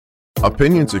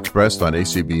Opinions expressed on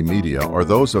ACB Media are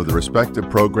those of the respective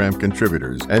program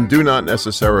contributors and do not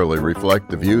necessarily reflect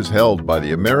the views held by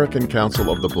the American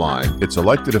Council of the Blind, its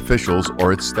elected officials,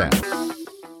 or its staff.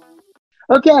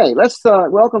 Okay, let's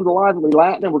welcome to Lively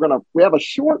Latin. And we have a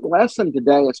short lesson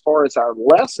today as far as our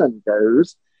lesson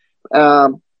goes.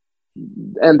 And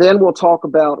then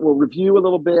we'll review a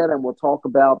little bit, and we'll talk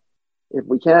about, if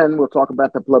we can, we'll talk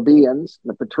about the plebeians,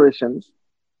 the patricians.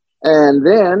 And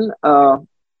then for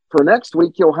next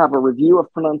week, you'll have a review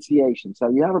of pronunciation. So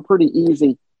you have a pretty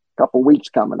easy couple weeks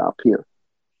coming up here.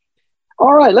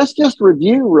 All right, let's just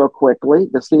review real quickly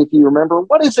to see if you remember.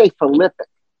 What is a philippic?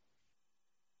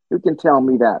 Who can tell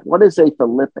me that? What is a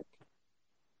philippic?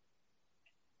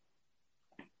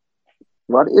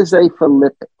 What is a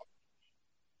philippic?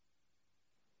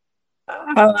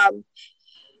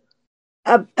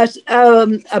 A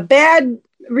bad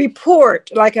report,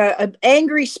 like an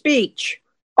angry speech.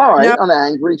 All right, no. An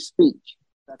angry speech.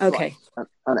 That's okay. Right.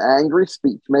 An angry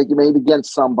speech, maybe made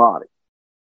against somebody.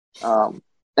 And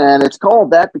it's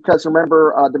called that because,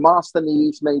 remember,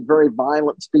 Demosthenes made very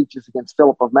violent speeches against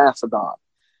Philip of Macedon.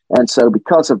 And so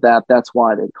because of that, that's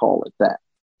why they call it that.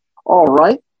 All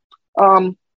right.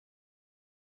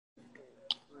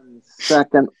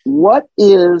 Second, what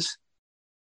is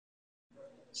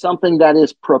something that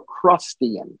is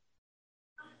Procrustean?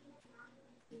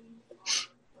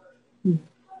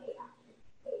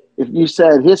 If you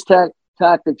said his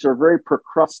tactics are very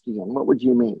Procrustean, what would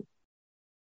you mean?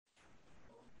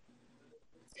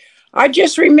 I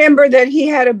just remember that he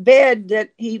had a bed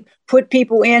that he put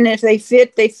people in. If they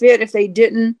fit, they fit. If they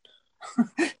didn't.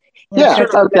 Yeah,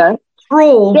 okay.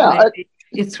 Cruel. Yeah,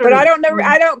 but I don't know.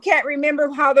 Can't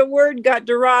remember how the word got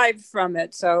derived from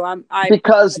it. So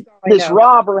because this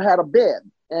robber had a bed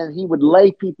and he would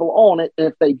lay people on it. And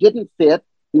if they didn't fit,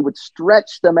 he would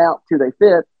stretch them out till they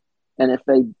fit. And if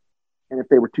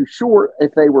they were too short,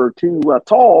 if they were too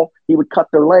tall, he would cut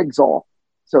their legs off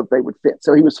so that they would fit.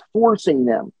 So he was forcing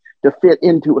them to fit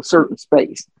into a certain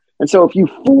space. And so if you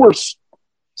force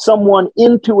someone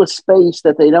into a space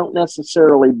that they don't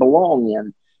necessarily belong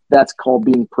in, that's called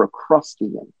being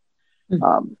Procrustean.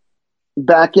 Mm-hmm.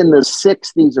 Back in the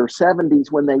 60s or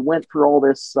 70s, when they went through all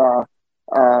this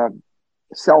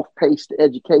self-paced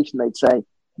education, they'd say,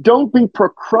 don't be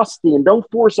Procrustean. Don't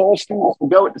force all students to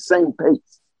go at the same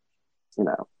pace. You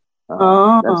know,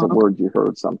 that's a word you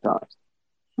heard sometimes.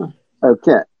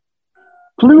 Okay.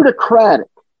 Plutocratic.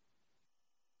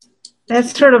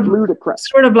 That's sort of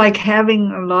like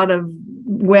having a lot of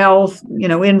wealth,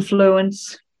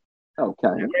 influence.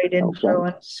 Okay. Great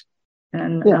influence. Okay.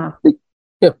 And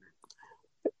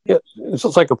it's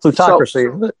just like a plutocracy,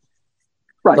 isn't it?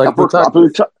 Right. Like a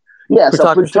plutocracy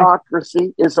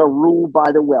is a rule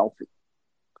by the wealthy.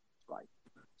 Right.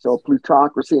 So a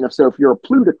plutocracy, and if you're a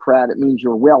plutocrat, it means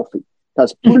you're wealthy,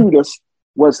 because Plutus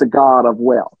was the god of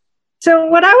wealth. So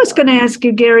what I was going to ask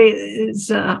you, Gary, is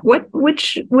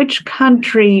which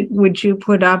country would you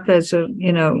put up as a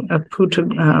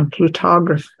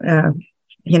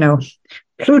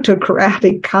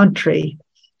plutocratic country?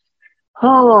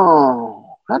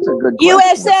 Oh, that's a good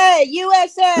question.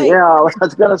 USA. Yeah, I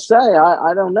was going to say,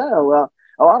 I don't know.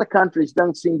 A lot of countries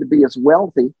don't seem to be as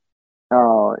wealthy.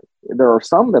 There are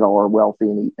some that are wealthy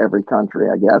in every country,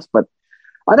 I guess, but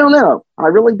I don't know. I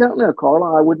really don't know,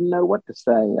 Carla. I wouldn't know what to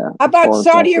say. How about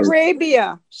Saudi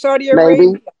Arabia?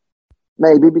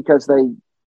 Maybe because the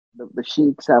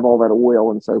sheiks have all that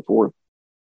oil and so forth.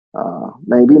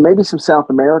 Maybe some South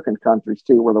American countries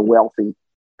too, where the wealthy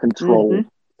control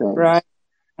things. Right.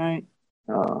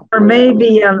 Or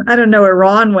maybe I don't know,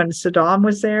 Iran when Saddam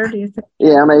was there. Do you think?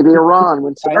 Yeah, maybe Iran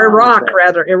when Saddam.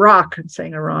 Iraq. I'm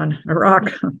saying Iran.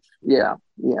 Iraq. Yeah.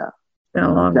 Been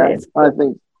a long day. I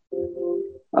think.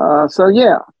 So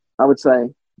yeah, I would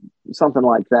say something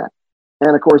like that.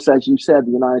 And of course, as you said,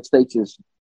 the United States is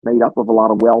made up of a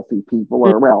lot of wealthy people,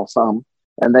 or some,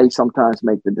 and they sometimes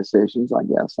make the decisions, I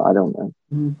guess. I don't know.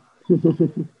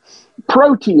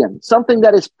 Protean, something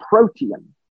that is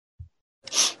protean.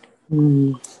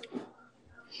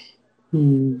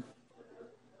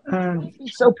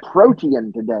 So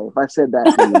protean today. If I said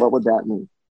that to you, what would that mean?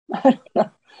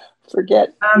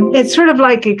 Forget. It's sort of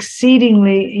like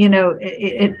exceedingly,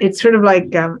 it's sort of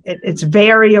like it's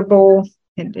variable.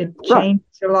 It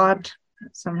changes a lot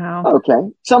somehow.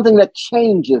 Okay. Something that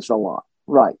changes a lot.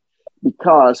 Right.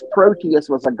 Because Proteus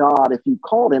was a god. If you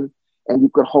called him and you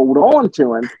could hold on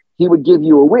to him, he would give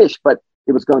you a wish, but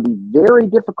it was going to be very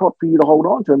difficult for you to hold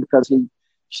on to him because he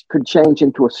could change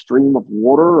into a stream of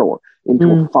water or into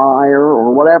a fire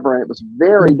or whatever. And it was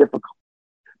very difficult.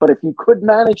 But if you could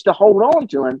manage to hold on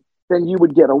to him, then you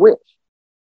would get a wish.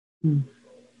 So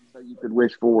You could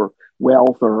wish for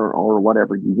wealth or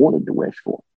whatever you wanted to wish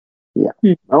for. Yeah.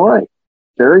 All right.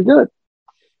 Very good.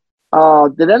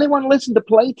 Did anyone listen to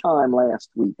Playtime last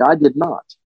week? I did not.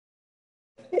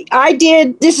 I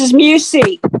did. This is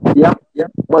Musi. Yep.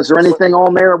 Was there anything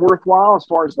on there worthwhile as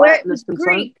far as Latin is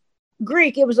concerned?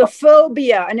 Greek. It was a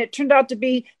phobia, and it turned out to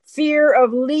be fear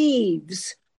of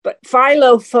leaves, but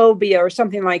philophobia or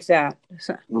something like that.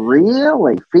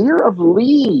 Really? Fear of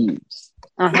leaves.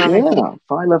 Yeah,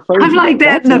 philophobia. I'm like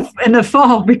that in the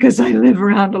fall because I live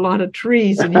around a lot of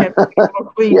trees and you have to get all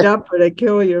cleaned up or they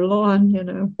kill your lawn, you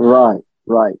know. Right.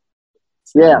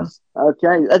 Yes.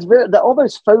 Okay. That's all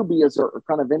those phobias are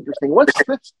kind of interesting.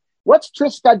 What's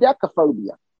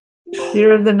triskaidekaphobia?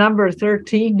 Fear of the number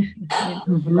 13.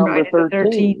 Number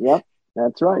 13. Yep,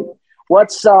 that's right.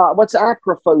 What's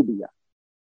acrophobia?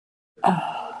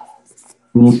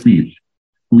 Full speech.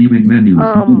 Leaving menu.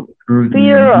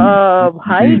 Fear of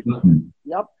height.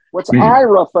 Yep. What's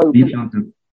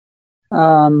aerophobia?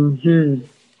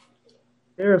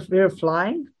 Fear of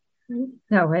flying?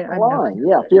 No, flying.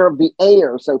 Yeah, fear of the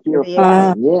air. So fear of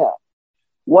flying. Yeah.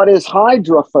 What is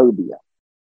hydrophobia?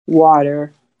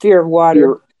 Water. Fear of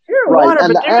water. Fear of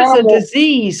water, but there's a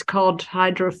disease called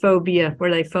hydrophobia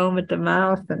where they foam at the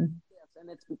mouth and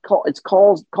it's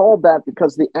called that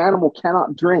because the animal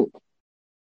cannot drink.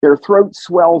 Their throat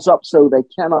swells up so they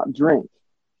cannot drink.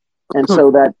 And so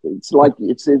that it's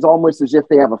almost as if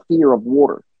they have a fear of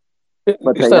water.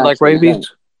 But is that like rabies?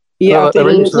 Yeah,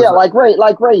 like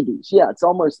rabies. Yeah, it's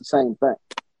almost the same thing.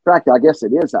 In fact, I guess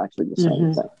it is actually the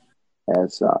same thing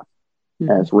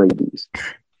as rabies.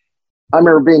 I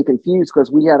remember being confused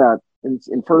because we had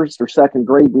in first or second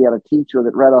grade, we had a teacher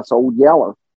that read us Old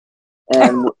Yeller.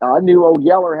 And I knew Old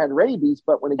Yeller had rabies,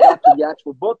 but when it got to the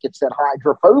actual book, it said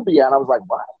hydrophobia. And I was like,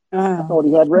 what? I thought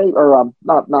he had rabies. Or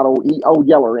not Old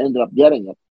Yeller ended up getting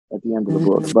it at the end of the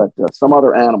book, but some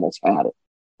other animals had it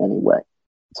anyway.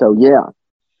 So, yeah.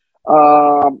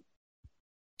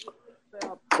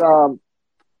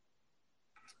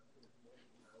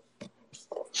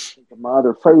 Think of my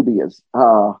other phobias.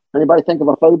 Anybody think of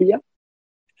a phobia?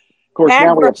 Of course,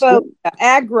 now we have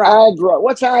agra.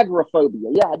 What's agoraphobia?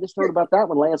 Yeah, I just heard about that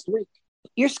one last week.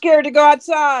 You're scared to go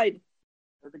outside.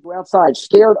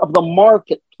 Scared of the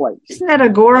marketplace. Isn't that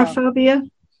agoraphobia?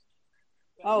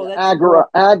 That's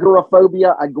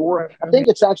agoraphobia. I think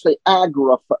it's actually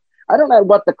agoraphobia. I don't know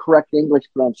what the correct English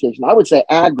pronunciation. I would say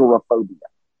agoraphobia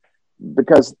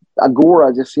because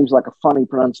agora just seems like a funny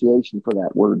pronunciation for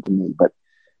that word to me. But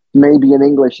maybe in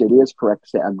English it is correct to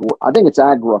say agora. I think it's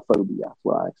agoraphobia. That's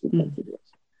what I actually think it is.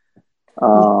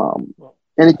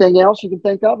 Anything else you can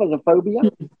think of as a phobia?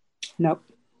 Nope.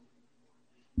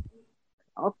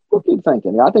 I'll keep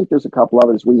thinking. I think there's a couple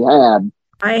others we had.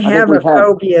 I have a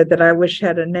phobia that I wish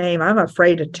had a name. I'm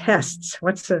afraid of tests.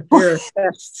 What's the fear of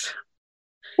tests?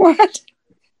 What?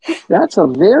 That's a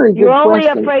very good question. You're only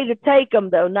afraid to take them,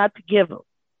 though, not to give them.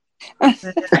 Hey,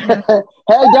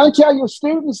 don't tell your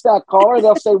students that, caller.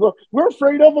 They'll say, well, we're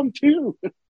afraid of them, too.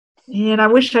 And I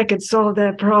wish I could solve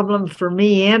that problem for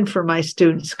me and for my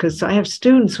students, because I have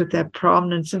students with that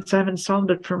problem. And since I haven't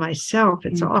solved it for myself,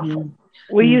 it's awful.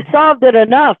 Well, you solved it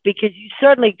enough because you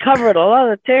certainly covered a lot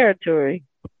of territory.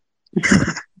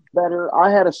 Better.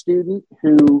 I had a student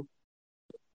who was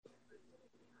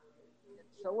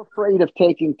so afraid of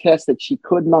taking tests that she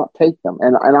could not take them.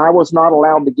 And I was not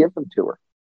allowed to give them to her.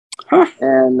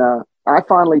 And I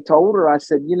finally told her, I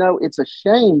said, it's a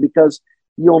shame because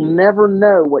you'll never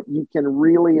know what you can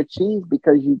really achieve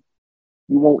because you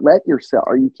won't let yourself,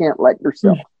 or you can't let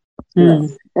yourself.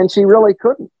 And she really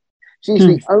couldn't. She's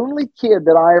the only kid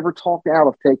that I ever talked out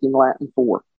of taking Latin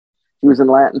 4. She was in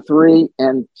Latin 3,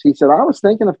 and she said, I was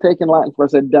thinking of taking Latin 4. I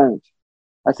said, don't.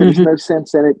 I said, there's no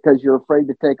sense in it because you're afraid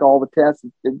to take all the tests.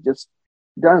 Just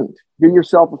don't. Do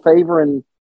yourself a favor and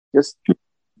just,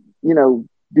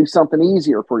 do something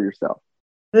easier for yourself.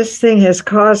 This thing has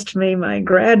cost me my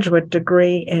graduate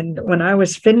degree. And when I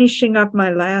was finishing up my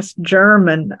last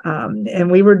German,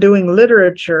 and we were doing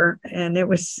literature, and it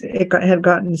had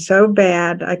gotten so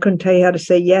bad, I couldn't tell you how to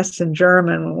say yes in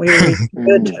German when we were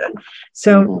good.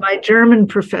 So my German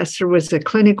professor was a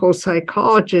clinical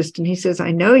psychologist, and he says,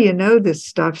 I know you know this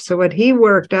stuff. So what he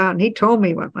worked out, and he told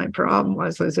me what my problem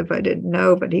was as if I didn't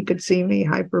know, but he could see me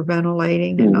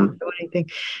hyperventilating and not do anything.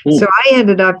 So I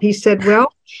ended up, he said,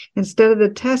 well, instead of the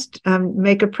test,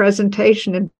 make a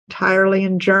presentation entirely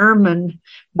in German,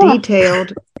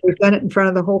 detailed. We've done it in front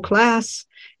of the whole class.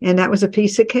 And that was a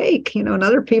piece of cake. And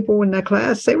other people in the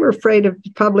class, they were afraid of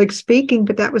public speaking,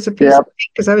 but that was a piece of cake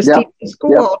because I was teaching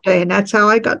school all day. And that's how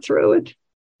I got through it.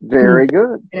 Very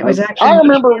good. And it was actually, I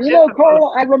remember,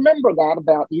 Carla, I remember that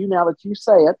about you now that you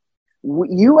say it.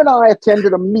 You and I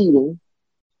attended a meeting,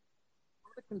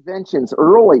 conventions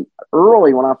early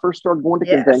when I first started going to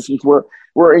conventions.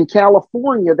 Where in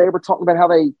California they were talking about how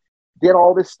they did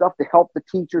all this stuff to help the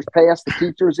teachers pass the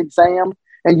teachers exam,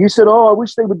 and you said, "Oh, I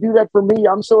wish they would do that for me.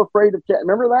 I'm so afraid of cats."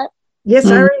 Remember that? Yes,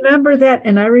 I remember that.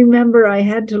 And I remember I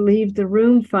had to leave the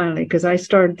room finally because I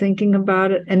started thinking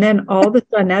about it. And then all of a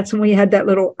sudden, that's when we had that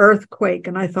little earthquake.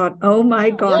 And I thought, oh my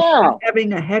gosh, I'm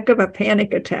having a heck of a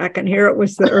panic attack. And here it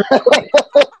was the earthquake.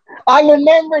 I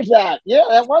remember that. Yeah,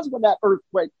 that was when that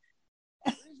earthquake.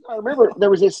 I remember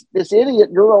there was this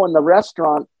idiot girl in the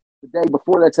restaurant the day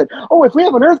before that said, "Oh, if we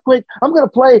have an earthquake, I'm going to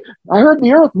play I Heard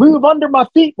the Earth Move Under My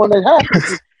Feet when it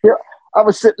happens." Here, I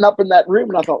was sitting up in that room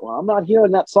and I thought, well, I'm not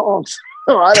hearing that song.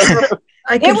 So I don't know.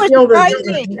 It was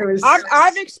frightening.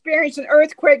 I've experienced an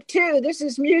earthquake too. This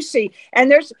is Musi,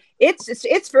 and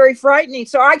it's very frightening.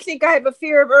 So I think I have a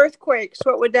fear of earthquakes.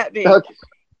 What would that be? Okay.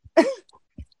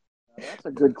 That's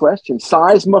a good question.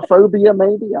 Seismophobia,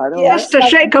 maybe? I don't know. Yes, the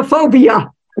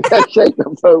shakeophobia.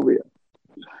 Shakeophobia.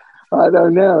 I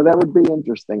don't know. That would be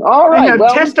interesting. All right.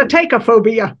 Well,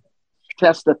 testatechophobia.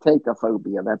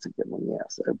 Testatechophobia. That's a good one.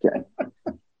 Yes. Okay.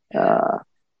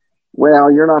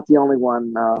 Well, you're not the only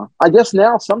one. I guess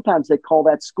now sometimes they call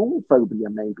that school phobia,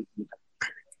 maybe.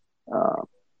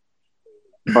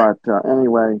 But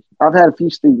anyway, I've had a few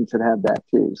students that had that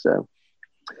too. So,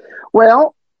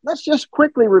 well, let's just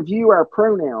quickly review our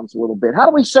pronouns a little bit. How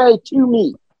do we say to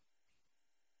me?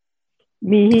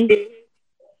 Me.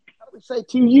 How do we say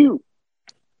to you?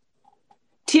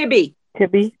 Tibby.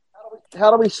 Tibby. How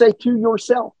do we say to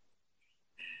yourself?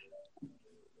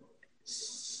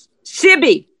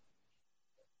 Sibby.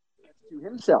 To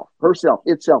himself, herself,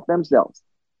 itself, themselves.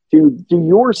 To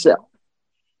yourself.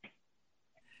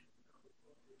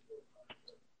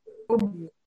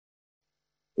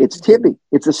 It's Tibby.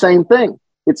 It's the same thing.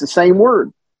 It's the same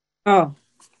word. Oh.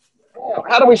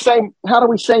 How do we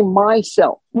say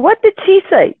myself? What did she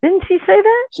say? Didn't she say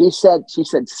that? She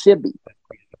said Sibby.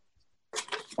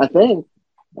 I think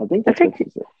that's what she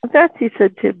said. I thought she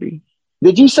said Tibby.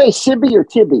 Did you say Sibby or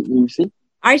Tibby, Lucy?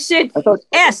 I said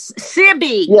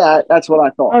Sibby. Yeah, that's what I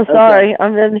thought. Oh, sorry. I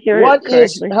didn't hear it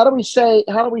correctly. How do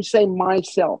we say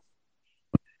myself?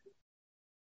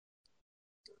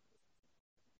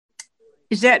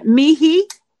 Is that me?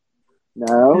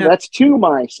 No, that's to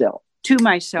myself. To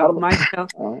myself. Myself.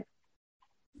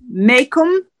 Make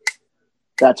 'em.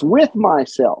 That's with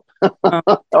myself.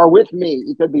 Or with me.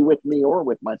 It could be with me or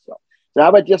with myself. So how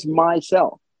about just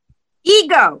myself?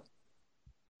 Ego.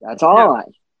 That's I.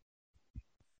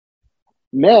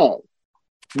 May.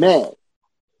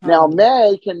 Now,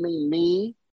 may can mean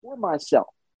me or myself.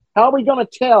 How are we going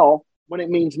to tell when it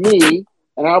means me,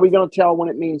 and how are we going to tell when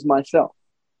it means myself?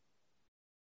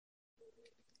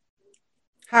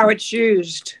 How it's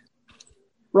used.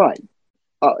 Right.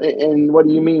 And what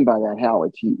do you mean by that, how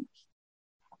it's used?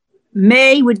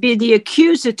 May would be the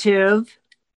accusative.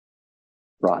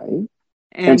 Right.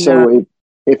 And so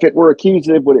if it were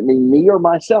accusative, would it mean me or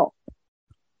myself?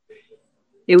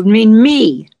 It would mean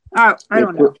me. Oh, I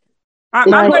don't know. I'm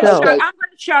going to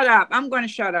shut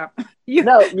up.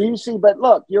 No, you see, but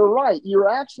look, you're right. You're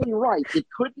actually right. It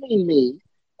could mean me,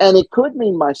 and it could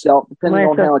mean myself, depending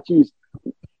on how it's used.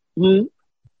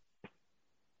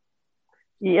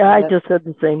 Yeah, I just said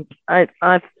the same. I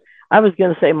was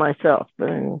going to say myself, but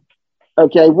anyway.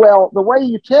 Okay, well, the way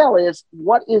you tell is,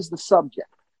 what is the subject?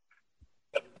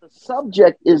 The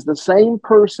subject is the same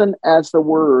person as the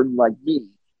word, like me,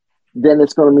 then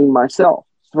it's going to mean myself.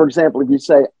 For example, if you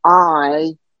say,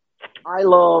 I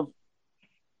love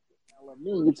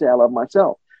me, you'd say, I love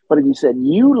myself. But if you said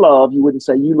you wouldn't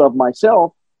say you love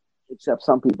myself, except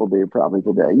some people do probably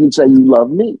today. You'd say you love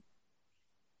me.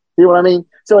 See what I mean?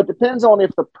 So it depends on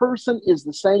if the person is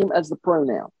the same as the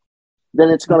pronoun, then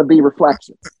it's going to be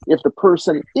reflexive. If the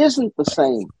person isn't the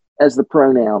same as the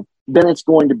pronoun, then it's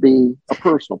going to be a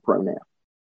personal pronoun.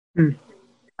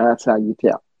 That's how you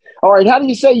tell. All right, how do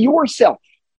you say yourself?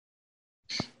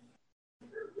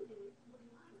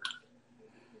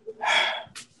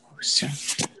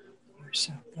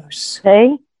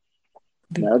 Hey?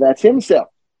 No, that's himself.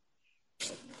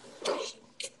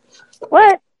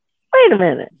 What? Wait a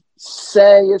minute.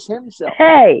 Say is himself.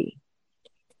 Hey.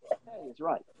 Hey is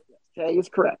right. Hey is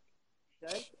correct.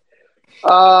 Okay.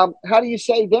 How do you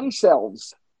say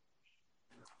themselves?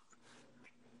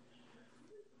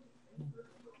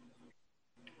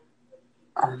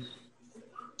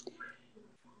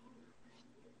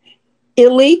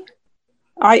 Illy.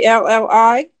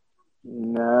 ILLI.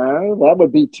 No, that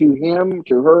would be to him,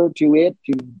 to her, to it,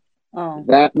 to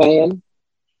that man.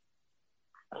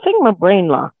 I think my brain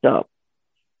locked up.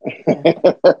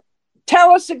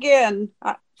 us again.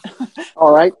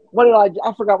 All right. What did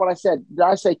I forgot what I said. Did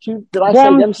I say two? Did I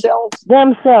say themselves?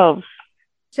 Themselves.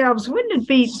 Selves. Wouldn't it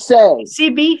be Say.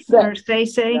 CB Say. or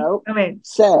say? No. I mean,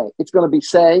 say. It's going to be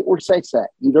say or say.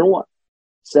 Either one.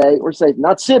 Say or say.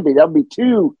 Not Sibby. That would be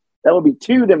two. That would be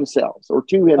to themselves or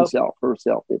to himself,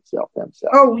 herself, itself,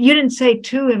 themselves. Oh, you didn't say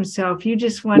to himself. You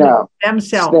just wanted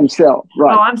themselves. Themselves.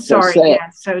 Right. Oh, I'm sorry. So say, yeah.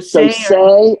 So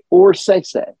say or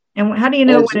say. And how do you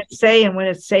know when it's say and when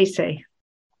it's say?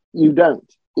 You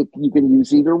don't. You can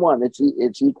use either one. It's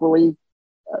equally.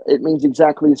 It means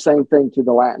exactly the same thing to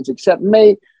the Latins, except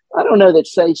I don't know that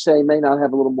say may not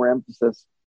have a little more emphasis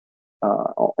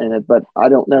in it, but I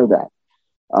don't know that.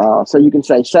 So you can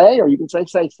say or you can say,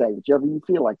 whichever you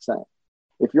feel like saying.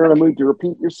 If you're in a mood to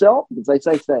repeat yourself, you can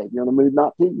say. If you're in a mood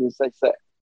not to, you can say.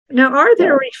 Now, are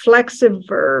there reflexive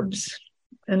verbs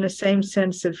in the same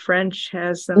sense that French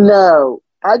has them? No,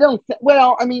 I don't.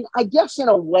 Well, I mean, I guess in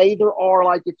a way there are.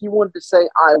 Like if you wanted to say,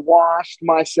 I washed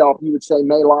myself, you would say,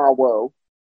 me lavo.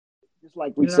 Just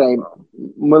like we say,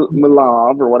 me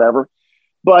lave or whatever.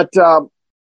 But I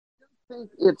think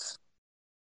you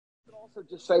could also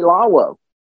just say lavo.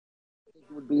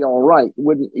 It would be all right.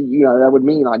 Wouldn't that would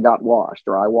mean I got washed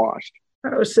or I washed.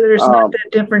 Oh, so there's not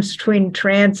that difference between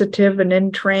transitive and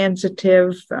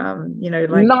intransitive. Like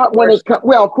not when it.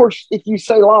 Well, of course, if you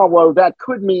say lavo, that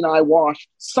could mean I washed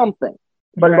something,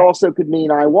 but it also could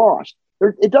mean I washed.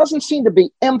 It doesn't seem to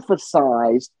be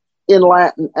emphasized in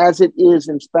Latin as it is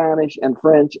in Spanish and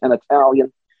French and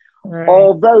Italian. Right.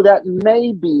 Although that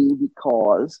may be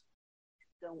because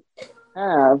we don't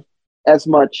have as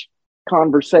much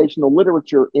conversational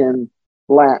literature in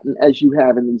Latin as you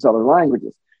have in these other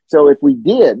languages. So if we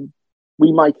did,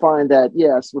 we might find that,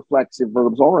 yes, reflexive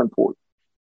verbs are important.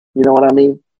 You know what I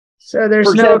mean? So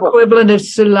there's no equivalent of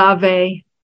se laver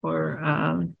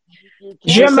or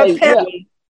je m'appelle.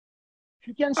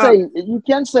 You can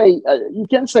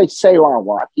say se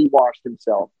lava, he washed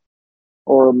himself,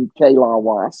 or que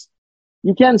lawas.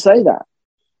 You can say that,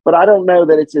 but I don't know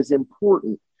that it's as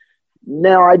important.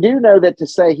 Now, I do know that to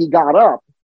say he got up,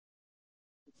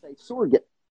 say surrogate,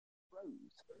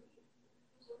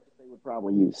 they would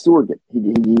probably use surrogate.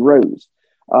 He rose.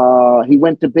 He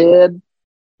went to bed.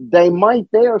 They might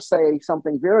there say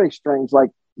something very strange,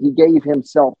 like he gave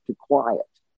himself to quiet.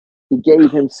 He gave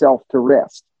himself to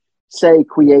rest. Say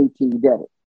quieti de.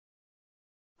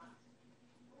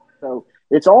 So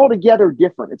it's altogether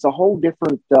different. It's a whole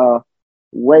different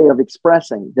way of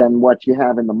expressing than what you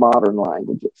have in the modern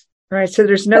languages. Right. So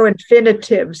there's no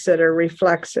infinitives that are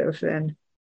reflexive then.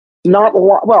 Not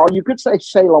well. You could say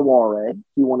 "se lavare" if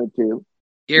you wanted to.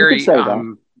 Gary,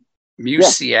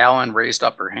 Musi Allen raised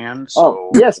up her hand. So.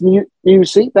 Oh yes,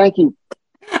 Musi. Thank you.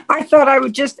 I thought I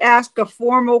would just ask a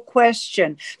formal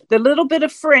question. The little bit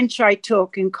of French I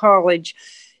took in college,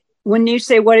 when you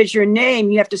say what is your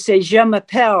name, you have to say "je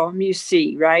m'appelle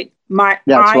Musi," right?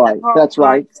 That's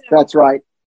right.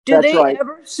 Do they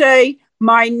ever say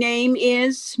my name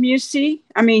is Musi?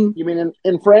 I mean, you mean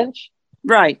in French?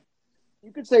 Right.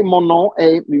 You could say mon nom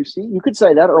est Musi. You could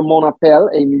say that, or mon appel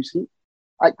est Musi.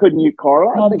 Couldn't you,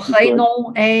 Carla? Mon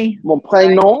prénom est. Mon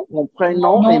prénom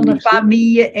est Musi.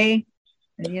 Famille est.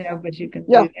 But you can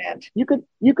do that.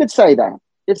 You could say that.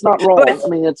 It's not wrong. I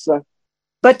mean, it's.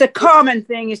 But the common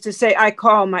thing is to say, I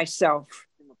call myself.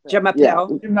 Je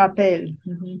m'appelle. Je m'appelle.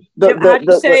 How do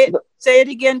you say it? Say it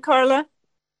again, Carla.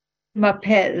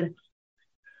 M'appelle.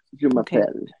 Je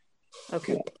m'appelle.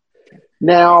 Okay.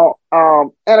 Now,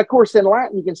 and of course, in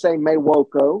Latin, you can say me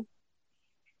voco.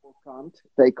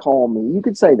 They call me. You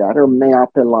could say that, or me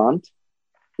appellant.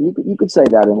 You could say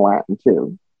that in Latin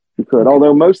too. You could,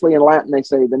 although mostly in Latin they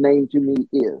say the name to me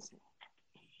is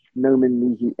nomen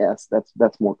mihi est.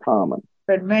 That's more common.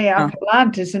 But me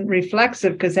appellant isn't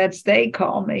reflexive because that's they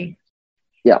call me.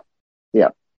 Yeah.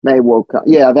 Me voco.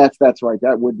 Yeah, that's right.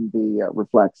 That wouldn't be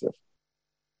reflexive.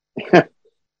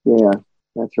 Yeah,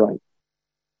 that's right.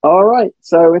 All right.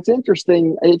 So it's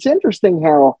interesting. It's interesting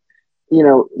how,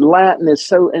 Latin is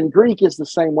so, and Greek is the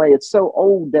same way. It's so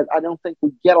old that I don't think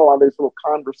we get a lot of those little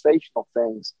conversational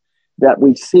things that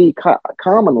we see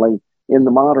commonly in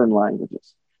the modern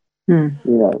languages,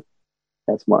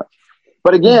 as much.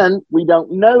 But again, we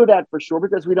don't know that for sure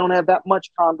because we don't have that much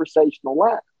conversational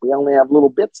Latin. We only have little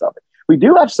bits of it. We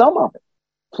do have some of it.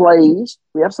 Plays.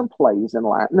 We have some plays in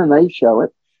Latin and they show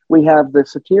it. We have the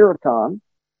Satyricon,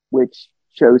 which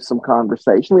shows some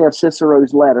conversation. We have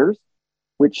Cicero's letters,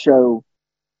 which show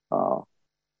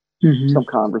some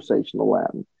conversational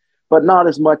Latin, but not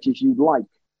as much as you'd like,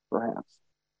 perhaps.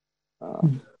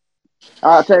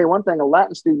 I'll tell you one thing,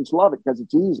 Latin students love it because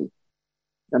it's easy.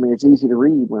 I mean, it's easy to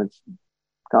read when it's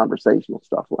conversational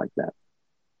stuff like that.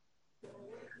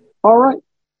 All right.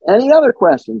 Any other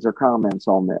questions or comments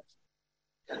on this?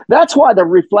 That's why the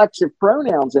reflexive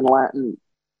pronouns in Latin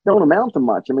don't amount to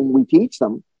much. I mean, we teach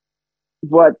them,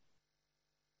 but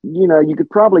you could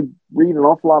probably read an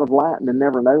awful lot of Latin and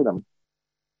never know them.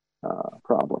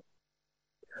 Probably.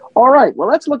 All right. Well,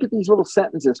 let's look at these little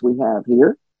sentences we have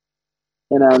here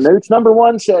in our notes. Number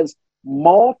 1 says,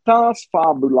 "Multas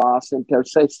fabulas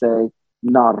intercesse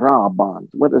narrabant."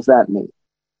 What does that mean?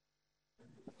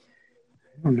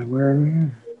 I don't know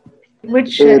where.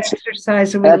 Which It's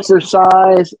exercise are we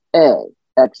exercise A.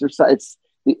 Exercise.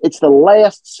 It's the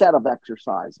last set of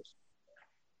exercises.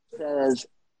 It says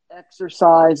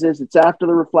exercises. It's after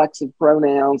the reflexive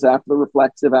pronouns, after the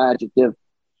reflexive adjective,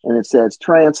 and it says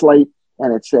translate,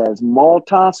 and it says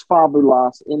multas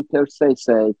fabulas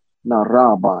intercesse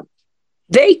narrabant.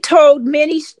 They told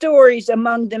many stories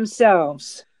among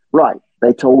themselves. Right.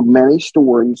 They told many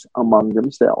stories among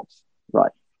themselves.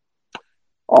 Right.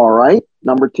 All right.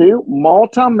 Number 2,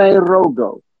 multa me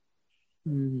rogo.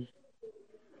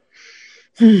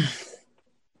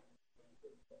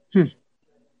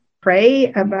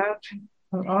 pray about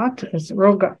a lot? Is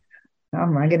roga?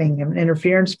 Am I getting an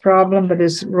interference problem? But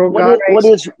is rogare?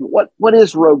 What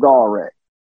is rogare?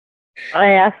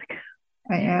 I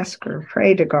ask or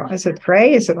pray to God. Is it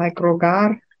pray? Is it like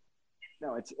rogar?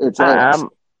 No, it's ask.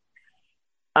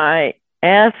 I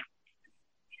ask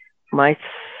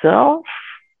myself.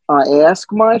 I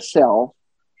ask myself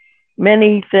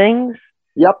many things.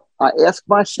 Yep, I ask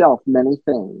myself many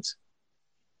things.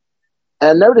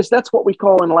 And notice that's what we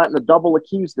call in Latin a double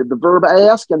accusative. The verb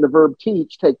ask and the verb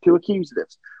teach take 2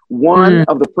 accusatives. One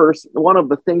of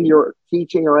the thing you're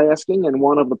teaching or asking, and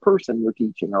one of the person you're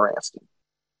teaching or asking.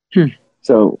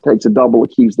 So it takes a double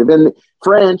accusative. In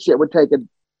French, it would take an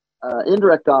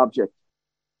indirect object.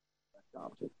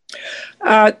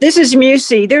 This is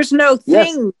Musi. There's no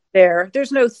thing there.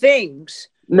 There's no things.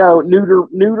 No,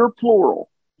 neuter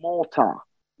plural. Multa.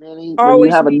 Many. When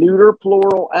you have a neuter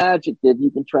plural adjective,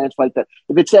 you can translate that.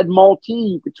 If it said multi,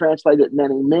 you could translate it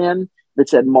many men. If it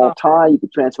said multi, you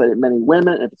could translate it many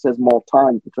women. If it says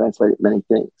multi, you could translate it many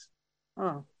things.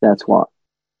 That's why.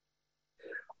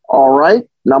 All right.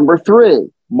 Number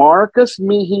 3. Marcus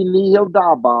mihi nihil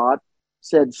dabat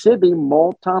said sibi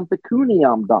multam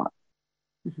pecuniam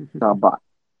dabat.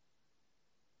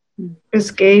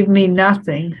 This gave me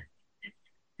nothing.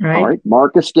 Right. All right.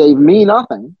 Marcus gave me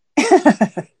nothing.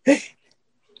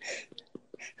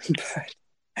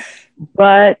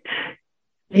 But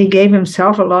he gave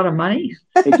himself a lot of money.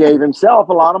 He gave himself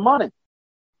a lot of money.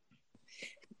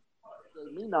 He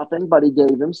gave me nothing, but he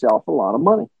gave himself a lot of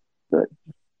money. Good.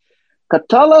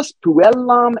 Catullus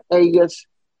puellam eius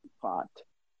pat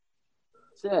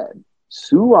said,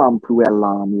 suam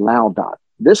puellam laudat.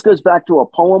 This goes back to a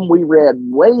poem we read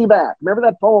way back. Remember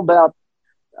that poem about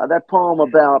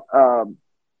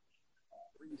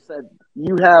you said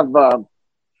you have what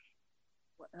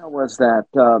hell was that?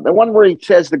 The one where he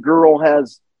says the girl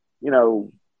has,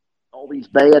 all these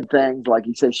bad things. Like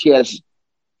he says she has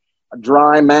a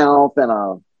dry mouth and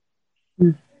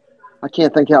I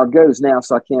can't think how it goes now,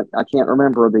 so I can't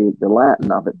remember the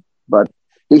Latin of it. But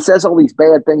he says all these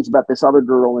bad things about this other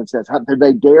girl and says, did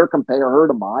they dare compare her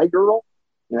to my girl?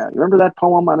 You remember that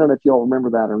poem? I don't know if y'all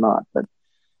remember that or not. But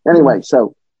anyway,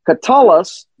 so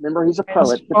Catullus, remember he's a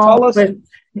poet. Catullus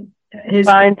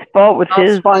finds fault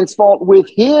with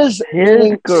his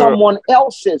meaning girl. Someone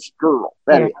else's girl.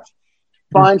 That is.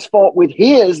 Finds fault with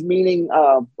his meaning,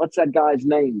 what's that guy's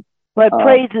name? But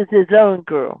praises his own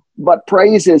girl. But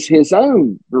praises his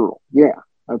own girl. Yeah.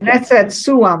 Okay. That's that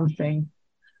suam thing.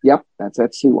 Yep, that's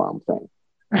that suam thing.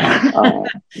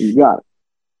 You got it.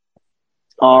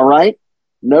 All right.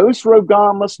 Nos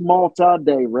rogamus multa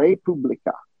de re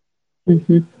publica.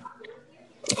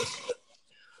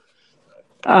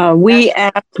 We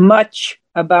ask much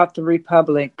about the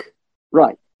Republic.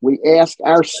 Right. We ask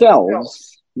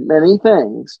ourselves many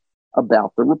things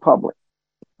about the Republic.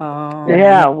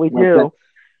 Yeah, we do.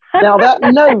 Now that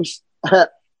knows,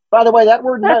 by the way, that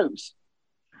word knows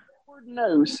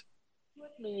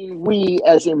could mean we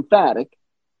as emphatic.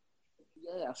 We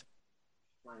ask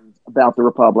about the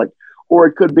Republic, or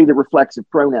it could be the reflexive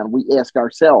pronoun. We ask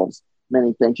ourselves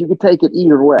many things. You could take it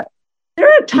either way. Is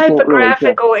there a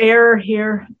typographical error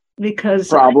here? Because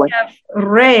probably. I have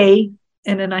re,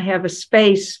 and then I have a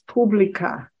space,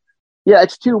 publica. Yeah,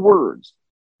 it's 2 words.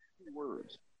 2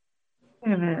 words.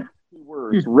 Wait a minute. 2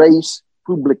 words. Race,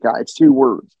 publica. It's 2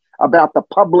 words. About the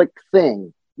public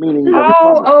thing, meaning the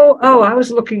Republic. I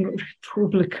was looking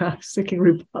publica. I was thinking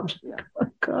Republic. Yeah. Oh,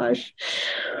 gosh.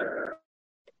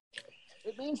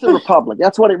 It means the Republic.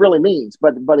 That's what it really means.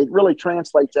 But it really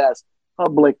translates as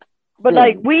public But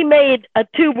like we made a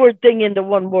 2-word thing into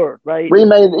 1 word, right? We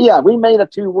made a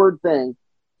 2-word thing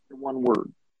into 1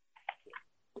 word.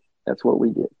 That's what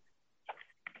we did.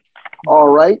 All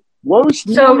right.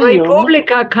 So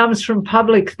Republica comes from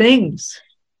public things.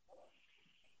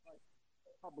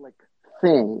 Public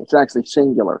thing. It's actually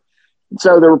singular.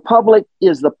 So the republic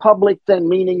is the public thing,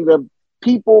 meaning the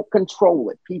people control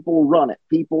it. People run it.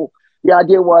 The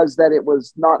idea was that it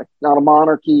was not a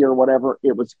monarchy or whatever.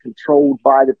 It was controlled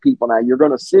by the people. Now, you're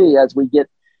going to see as we get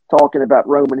talking about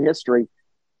Roman history,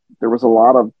 there was a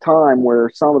lot of time where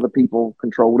some of the people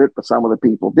controlled it, but some of the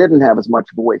people didn't have as much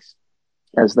voice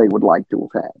as they would like to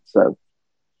have had. So,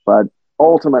 but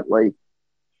ultimately,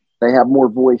 they have more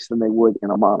voice than they would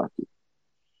in a monarchy,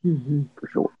 for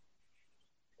sure.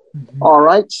 All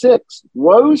right, 6.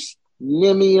 Vos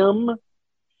nimium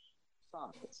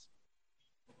satis.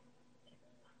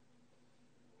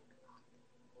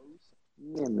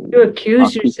 You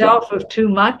accuse yourself of too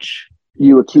much?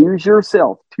 You accuse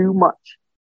yourself too much.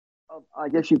 I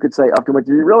guess you could say of too much.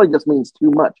 It really just means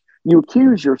too much. You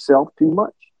accuse yourself too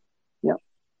much. Yeah.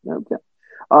 Okay.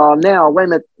 Now, wait a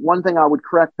minute. One thing I would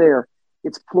correct there.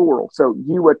 It's plural. So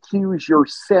you accuse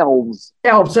yourselves.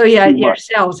 Selves. Oh, yeah,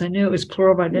 yourselves. I knew it was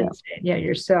plural, but I didn't say it. Yeah,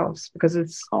 yourselves, because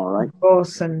it's all right.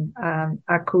 Vos and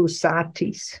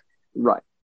accusatis. Right.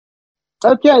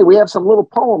 Okay, we have some little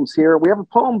poems here. We have a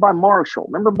poem by Marshall.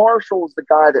 Remember, Marshall is the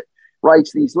guy that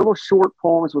writes these little short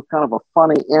poems with kind of a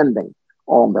funny ending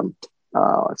on them.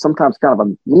 Sometimes kind of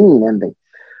a mean ending.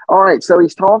 All right, so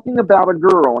he's talking about a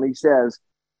girl, and he says,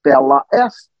 Bella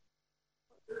est.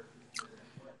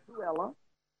 Bella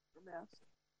est.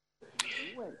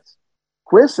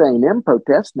 Quis enim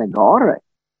potest negare,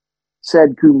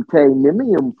 sed cum te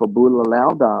nimium fabula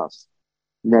laudas,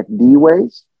 nec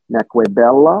dives, neque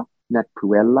bella, nec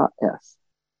puella est.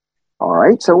 All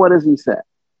right, so what does he say?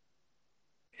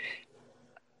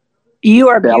 You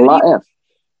are Bella beautiful. est.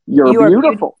 You're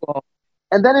beautiful.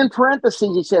 And then in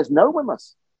parentheses, he says,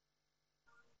 novimus.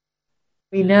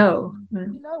 We know. We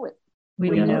know it. We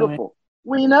We're know beautiful. It.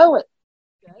 We know it.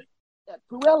 Okay. At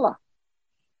puella.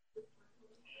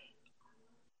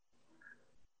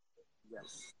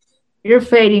 Yes. You're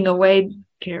fading away,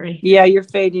 Carrie. Yeah, you're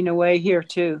fading away here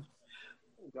too.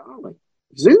 Oh, golly.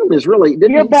 Zoom is really.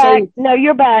 You're back. No,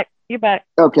 you're back. You're back.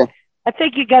 Okay. I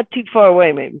think you got too far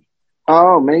away, maybe.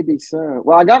 Oh, maybe so.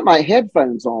 Well, I got my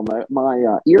headphones on,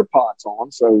 my ear pods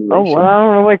on. So. Oh, well, I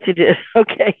don't know what you did.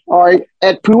 Okay. All right.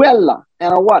 At puella.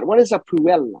 And a what? What is a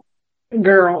puella? A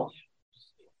girl.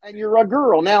 And you're a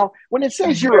girl. Now, when it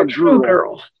says you're a true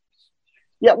girl.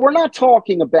 Yeah, we're not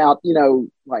talking about,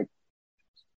 like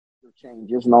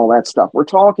changes and all that stuff. We're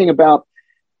talking about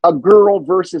a girl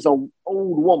versus an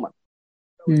old woman.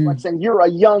 So it's like saying you're a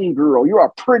young girl. You're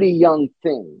a pretty young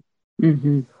thing.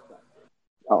 Mm-hmm.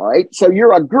 All right. So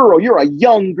you're a girl. You're a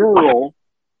young girl.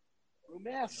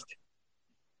 Est,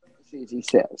 as he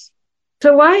says.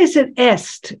 So why is it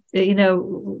est?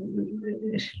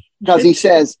 Because he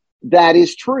says that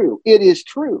is true. It is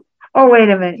true. Oh, wait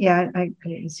a minute. Yeah, I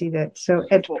didn't see that. So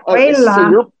at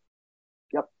puella.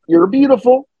 So you're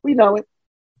beautiful. We know it.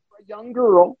 You're a young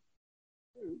girl.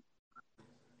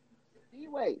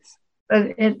 Anyways.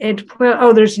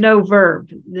 There's no verb.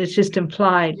 It's just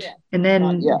implied. Yeah. And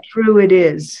then true it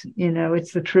is.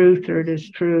 It's the truth or it is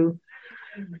true.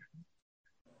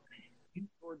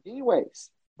 Or D-ways.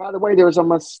 By the way, there's a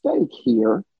mistake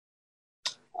here.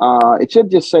 It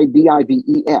should just say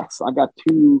D-I-V-E-S. I got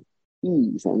 2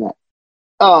 E's in that.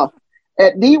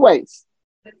 At D-ways.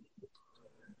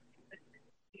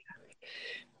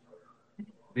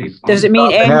 Does it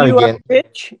mean and you are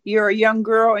rich? You're a young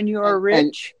girl and you are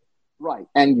rich? Right.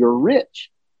 And you're rich.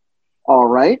 All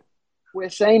right.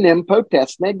 Quis enim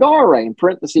potest negare. In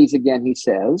parentheses again, he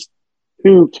says,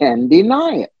 who can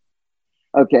deny it?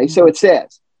 Okay, so it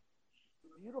says,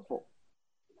 beautiful.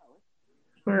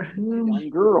 Young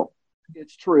girl.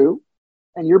 It's true.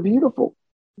 And you're beautiful.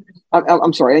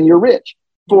 I'm sorry, and you're rich.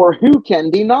 For who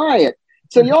can deny it?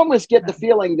 So you almost get the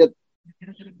feeling that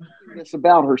it's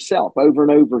about herself over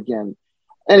and over again.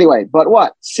 Anyway, but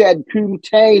what? Sed cum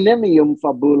te nimium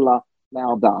fabula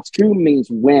laudas. Cum means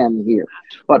when here.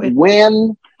 But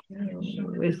when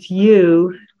with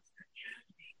you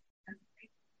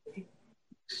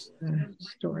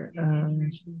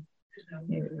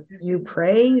you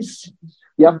praise.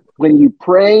 Yep. When you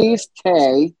praise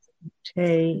te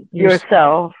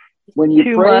yourself. When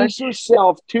you praise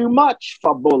yourself too much,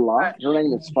 fabula. Her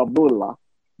name is Fabula.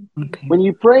 Okay. When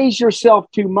you praise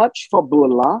yourself too much,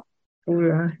 fabula.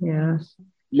 Yeah.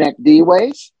 Nec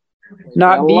dives.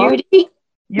 Not beauty.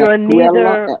 You're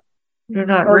neither. You're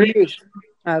not rich.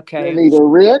 Okay. You're neither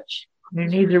rich You're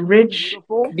neither rich.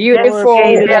 Beautiful.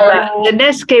 The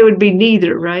Nesque would be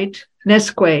neither, right?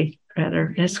 Nesque,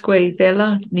 rather. Nesque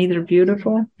Bella, neither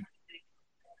beautiful.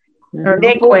 Or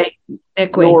Neque.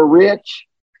 Nor rich,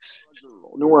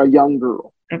 nor a young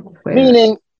girl.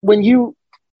 Meaning, when you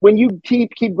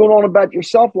keep going on about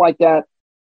yourself like that,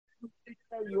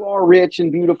 you are rich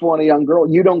and beautiful and a young girl.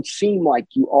 You don't seem like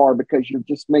you are because you're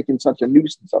just making such a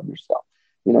nuisance of yourself.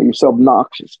 You're so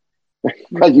obnoxious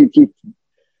because you keep.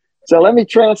 So let me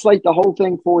translate the whole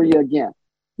thing for you again.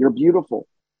 You're beautiful.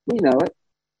 We know it.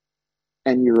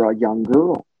 And you're a young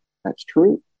girl. That's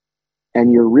true.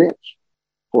 And you're rich.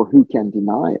 For who can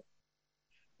deny it?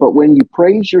 But when you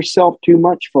praise yourself too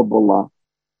much, Fabullah,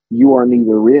 you are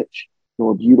neither rich,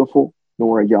 nor beautiful,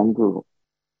 nor a young girl.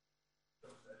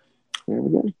 There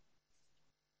we go.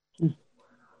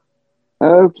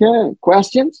 Okay.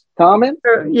 Questions? Comments?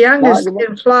 Young is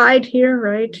implied here,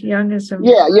 right? Young is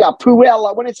implied. Yeah.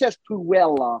 Puella. When it says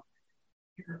Puella,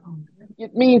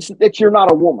 it means that you're not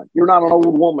a woman. You're not an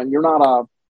old woman. You're not a...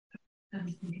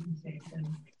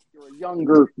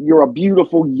 You're a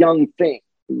beautiful young thing,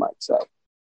 you might say.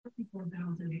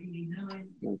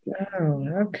 Oh,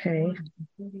 okay.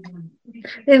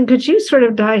 And could you sort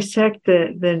of dissect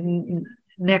the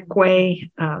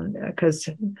Neque? Because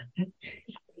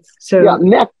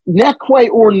Neque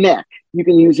or neck. You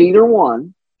can use either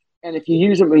one, and if you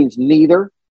use it means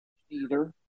neither,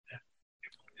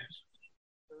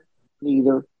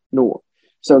 nor.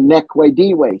 So Neque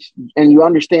dives, and you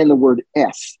understand the word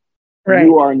s. Right.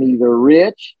 You are neither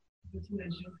rich,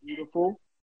 beautiful,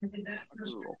 or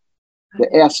girl. The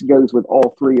S goes with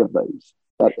all three of those.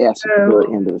 That S at the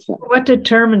very end of the sentence. What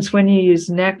determines when you use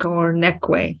neck or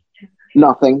neckwe?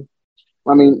 Nothing.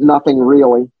 I mean, nothing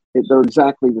really. They're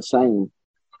exactly the same.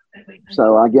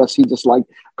 So I guess he just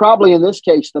probably in this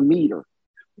case, the meter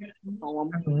poem.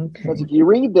 Because if you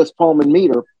read this poem in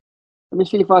meter, let me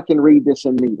see if I can read this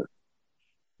in meter.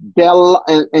 Bella,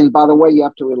 and by the way, you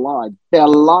have to rely.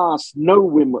 Bellas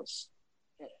novimus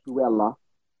et puella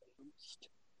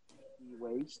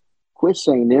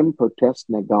quisenem potest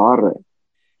negare,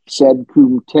 sed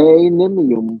cum te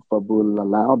nimium fabula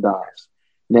laudas,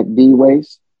 nec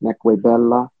dives, neque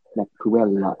bella, nec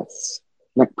puellas.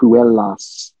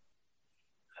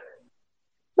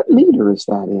 What meter is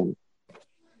that in?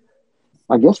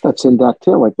 I guess that's in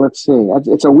dactylic. Let's see.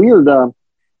 It's a weird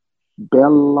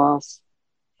bellas.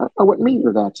 I don't know what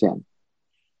meter that's in.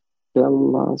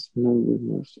 Bellas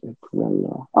novimus et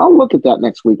puella. I'll look at that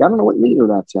next week. I don't know what meter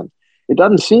that's in. It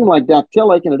doesn't seem like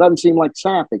dactylic, and it doesn't seem like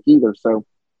Sapphic either. So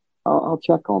I'll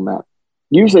check on that.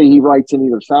 Usually he writes in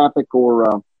either Sapphic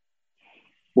or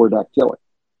dactylic.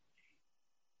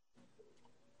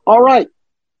 All right.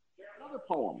 Another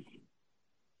poem.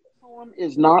 The poem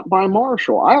is not by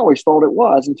Marshall. I always thought it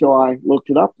was until I looked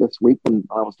it up this week when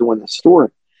I was doing this story.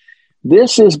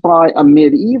 This is by a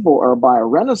medieval or by a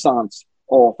Renaissance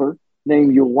author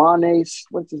named Ioannis.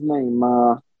 What's his name?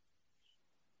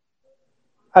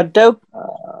 Adoimus.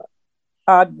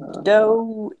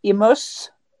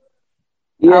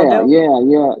 Yeah.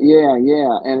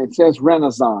 And it says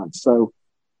Renaissance. So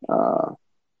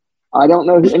I don't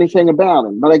know anything about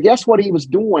him. But I guess what he was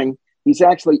doing, he's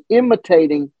actually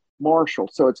imitating Marshall.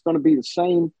 So it's going to be the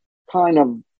same kind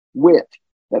of wit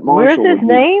that Marshall Where's his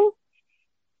name?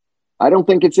 I don't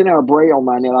think it's in our Braille,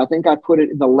 Minette. I think I put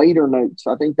it in the later notes.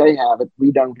 I think they have it.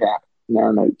 We don't have it in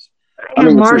our notes.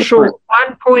 Marshall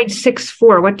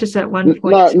 1.64. What does that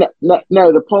 1.64?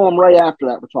 No, the poem right after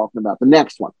that we're talking about. The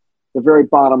next one. The very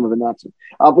bottom of the next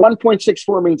one.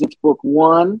 1.64 means it's book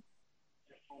 1,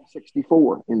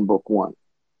 64 in book 1.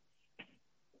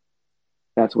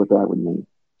 That's what that would mean.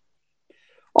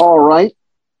 All right.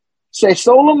 Se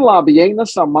solum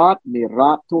labienus amat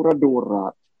miratur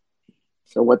adorat.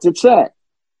 So what's it say?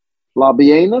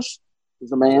 Labienus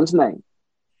is a man's name.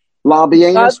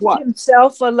 Labienus what?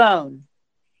 Himself alone.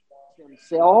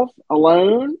 Himself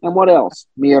alone. And what else?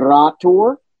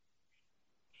 Miratur.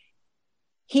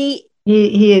 He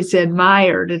is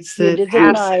admired. It's the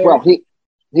admired. Well,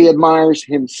 he admires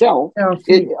himself.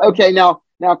 Okay, now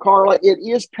Carla, it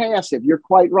is passive. You're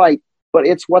quite right, but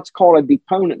it's what's called a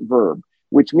deponent verb,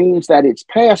 which means that it's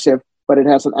passive, but it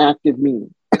has an active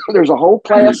meaning. There's a whole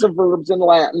class of verbs in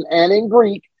Latin and in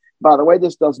Greek. By the way,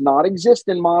 this does not exist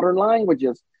in modern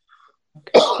languages,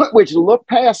 which look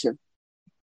passive.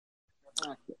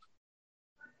 Active.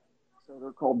 So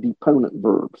they're called deponent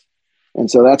verbs. And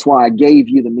so that's why I gave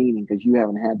you the meaning, because you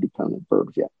haven't had deponent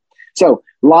verbs yet. So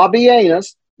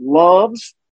labienus,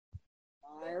 loves,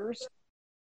 admires,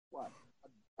 what?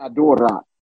 Adorat.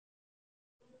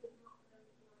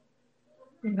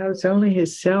 He loves only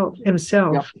himself.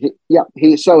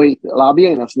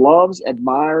 Labienus loves,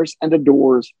 admires, and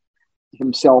adores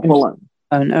himself alone.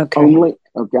 Okay. Only,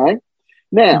 okay.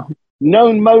 Now,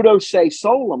 non modo se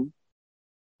solum,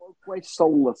 quoque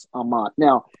solus amat.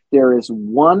 Now, there is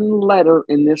one letter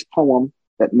in this poem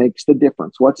that makes the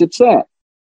difference. What's it say?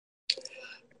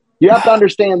 You have to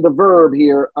understand the verb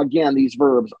here. Again, these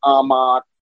verbs, amat,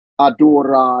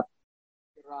 adorat,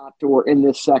 or in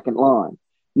this second line.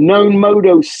 Non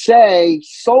modo se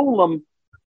solum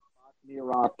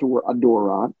admiratur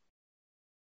adorat.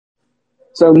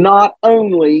 So not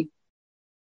only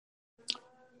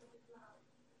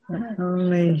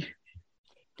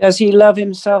does he love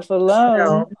himself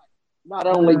alone. Not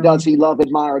only does he love,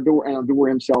 admire, adore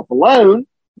himself alone,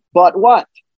 but what?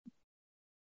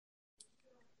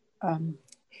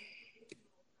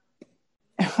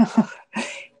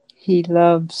 He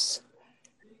loves.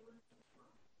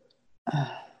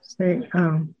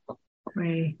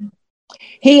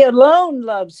 He alone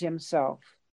loves himself.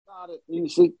 Got it. You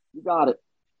see, you got it.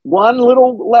 One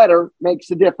little letter makes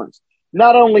a difference.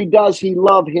 Not only does he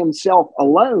love himself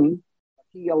alone,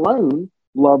 he alone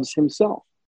loves himself.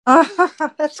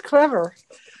 That's clever.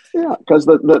 Yeah, because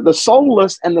the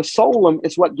solus and the solum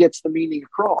is what gets the meaning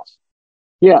across.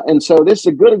 Yeah, and so this is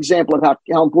a good example of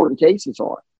how important cases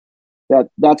are.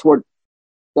 That's where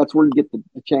you get the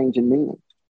change in meaning.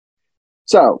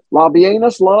 So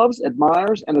Labienus loves,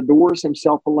 admires, and adores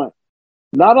himself alone.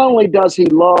 Not only does he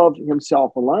love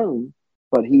himself alone,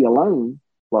 but he alone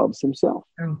loves himself.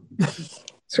 Oh.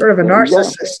 Sort of a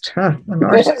narcissist, huh? A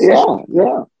narcissist.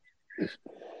 Yeah.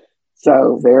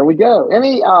 So there we go.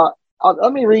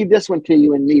 Let me read this one to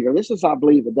you in meter. This is, I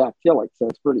believe, a dactylic, so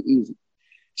it's pretty easy.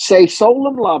 Se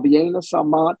solum Labienus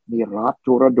amat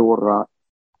miratur adorat,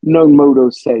 non modo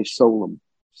se solum,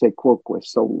 se quoque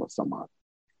solus amat.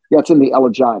 That's in the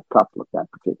elegiac couplet,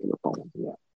 that particular poem.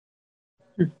 Yeah.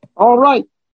 All right.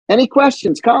 Any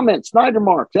questions, comments, Snyder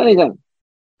marks, anything?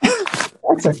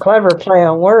 That's a clever play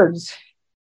on words.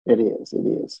 It is.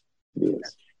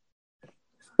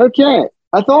 Okay.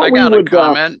 I thought I got a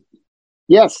comment.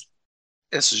 Yes.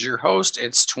 This is your host.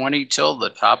 It's 20 till the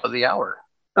top of the hour.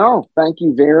 Oh, thank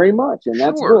you very much. And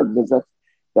that's good, because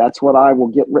that's what I will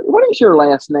get. What is your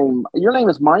last name? Your name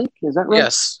is Mike, is that right?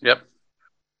 Yes. Yep.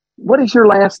 What is your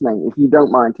last name, if you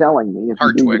don't mind telling me? If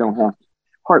you do, you don't have to.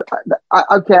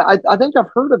 I think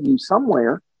I've heard of you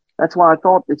somewhere. That's why I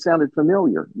thought it sounded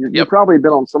familiar. You've probably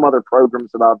been on some other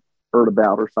programs that I've heard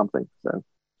about or something. So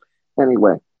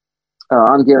anyway,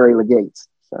 I'm Gary Legates.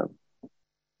 So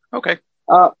okay.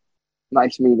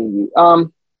 Nice meeting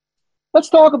you. Let's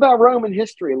talk about Roman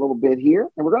history a little bit here,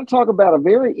 and we're going to talk about a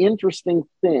very interesting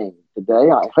thing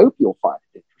today. I hope you'll find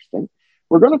it interesting.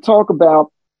 We're going to talk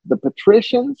about the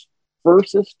patricians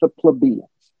versus the plebeians.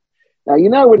 Now, you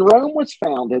know, when Rome was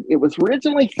founded, it was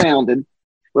originally founded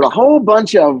with a whole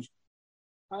bunch of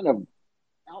kind of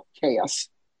outcasts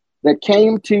that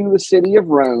came to the city of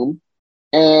Rome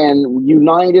and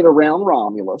united around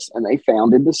Romulus, and they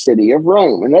founded the city of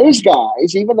Rome. And those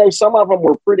guys, even though some of them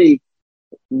were pretty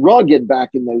rugged back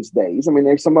in those days, I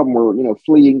mean, some of them were,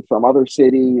 fleeing from other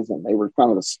cities, and they were kind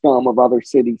of the scum of other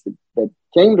cities that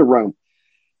came to Rome.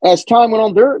 As time went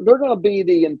on, they're going to be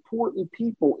the important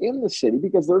people in the city,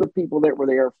 because they're the people that were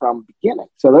there from the beginning.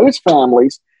 So those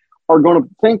families are going to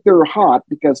think they're hot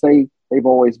because they've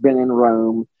always been in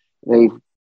Rome. They've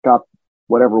got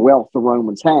whatever wealth the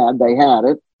Romans had. They had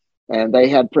it, and they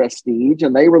had prestige,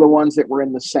 and they were the ones that were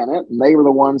in the Senate, and they were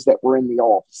the ones that were in the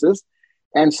offices.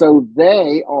 And so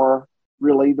they are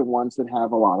really the ones that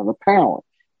have a lot of the power.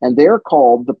 And they're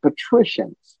called the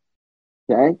patricians.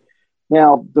 Okay?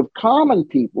 Now, the common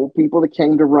people that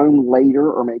came to Rome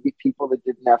later, or maybe people that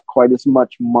didn't have quite as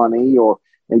much money, or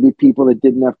maybe people that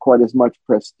didn't have quite as much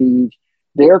prestige,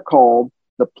 they're called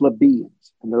the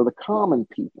plebeians, and they're the common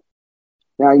people.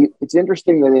 Now, it's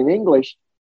interesting that in English,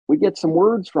 we get some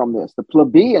words from this. The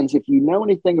plebeians, if you know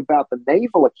anything about the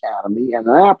Naval Academy in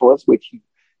Annapolis, which you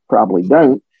probably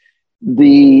don't,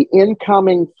 the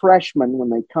incoming freshmen, when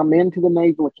they come into the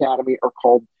Naval Academy, are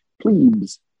called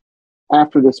plebes,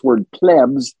 after this word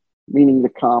plebs, meaning the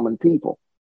common people.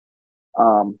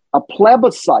 A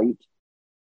plebiscite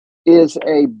is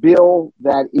a bill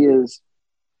that is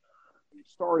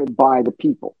started by the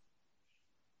people.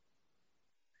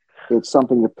 It's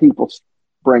something that people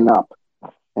bring up.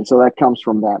 And so that comes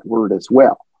from that word as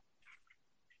well.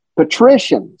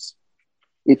 Patricians.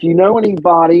 If you know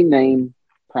anybody named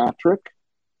Patrick,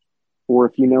 or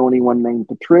if you know anyone named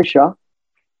Patricia,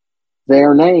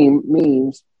 their name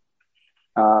means,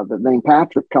 the name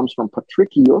Patrick comes from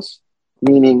patricius,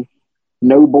 meaning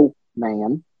noble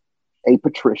man, a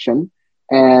patrician,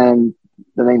 And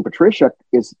the name Patricia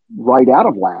is right out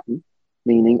of Latin,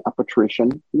 meaning a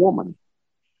patrician woman.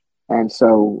 And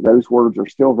so those words are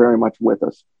still very much with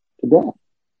us today,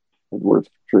 the words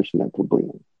patrician and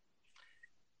plebeian.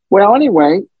 Well,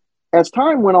 anyway, as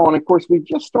time went on, of course, we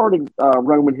just started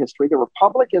Roman history. The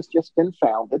Republic has just been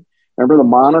founded. Remember, the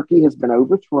monarchy has been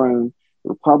overthrown. The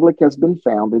Republic has been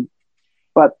founded.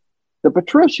 But the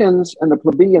patricians and the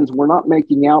plebeians were not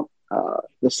making out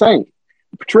the same.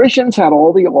 The patricians had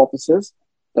all the offices.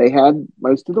 They had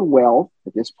most of the wealth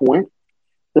at this point.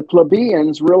 The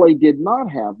plebeians really did not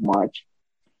have much.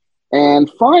 And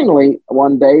finally,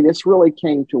 one day, this really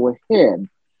came to a head.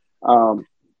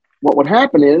 What would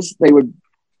happen is they would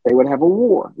have a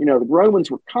war. You know, the Romans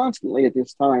were constantly at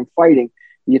this time fighting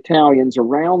the Italians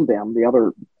around them, the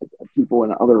other people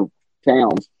in other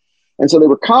towns. And so they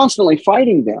were constantly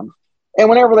fighting them. And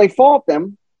whenever they fought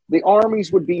them, the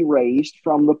armies would be raised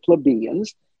from the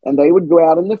plebeians, and they would go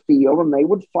out in the field and they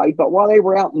would fight. But while they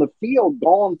were out in the field,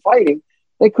 gone fighting,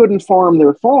 they couldn't farm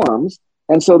their farms.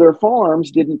 And so their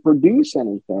farms didn't produce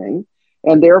anything.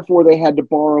 And therefore they had to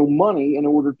borrow money in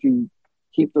order to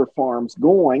keep their farms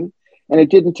going. And it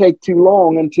didn't take too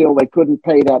long until they couldn't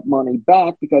pay that money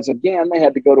back, because again, they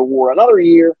had to go to war another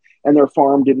year and their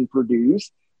farm didn't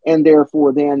produce. And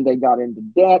therefore then they got into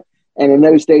debt. And in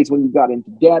those days, when you got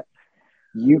into debt,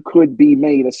 you could be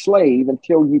made a slave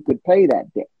until you could pay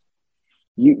that debt.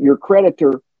 Your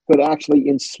creditor could actually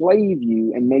enslave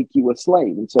you and make you a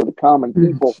slave. And so the common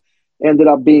people ended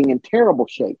up being in terrible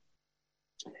shape.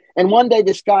 And one day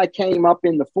this guy came up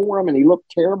in the forum and he looked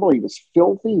terrible. He was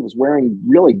filthy. He was wearing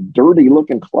really dirty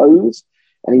looking clothes,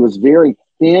 and he was very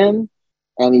thin,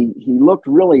 and he looked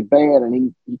really bad.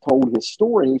 And he told his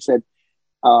story, and he said,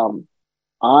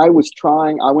 I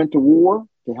went to war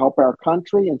to help our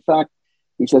country. In fact,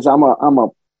 he says, I'm a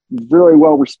very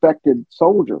well respected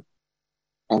soldier.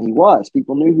 And he was.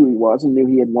 People knew who he was and knew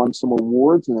he had won some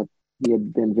awards and that he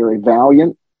had been very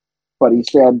valiant. But he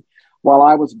said, while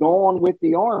I was gone with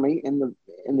the army, in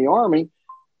the army,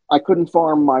 I couldn't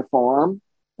farm my farm,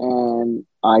 and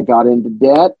I got into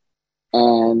debt,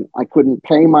 and I couldn't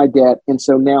pay my debt, and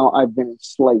so now I've been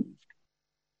enslaved.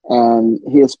 And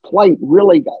his plight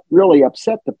really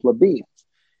upset the plebeians.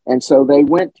 And so they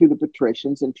went to the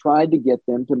patricians and tried to get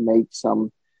them to make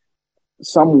some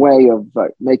way of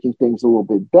making things a little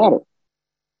bit better.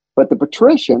 But the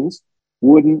patricians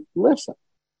wouldn't listen.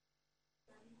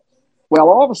 Well,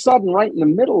 all of a sudden, right in the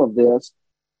middle of this,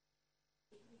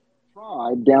 a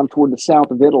tribe down toward the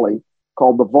south of Italy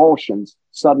called the Volscians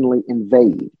suddenly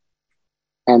invade.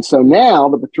 And so now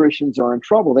the patricians are in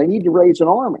trouble. They need to raise an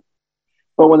army.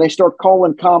 But when they start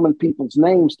calling common people's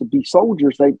names to be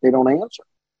soldiers, they don't answer.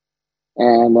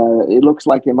 And it looks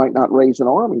like they might not raise an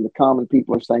army. The common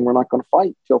people are saying, we're not going to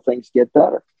fight till things get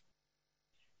better.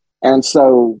 And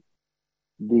so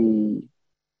the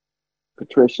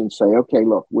patricians say, okay,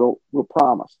 look, we'll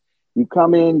promise. You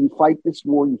come in, you fight this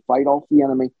war, you fight off the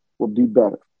enemy, we'll do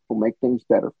better. We'll make things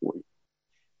better for you.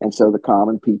 And so the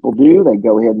common people do. They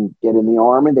go ahead and get in the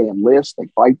army, they enlist, they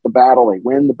fight the battle, they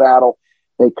win the battle,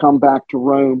 they come back to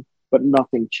Rome, but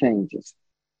nothing changes.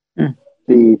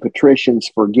 The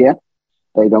patricians forget.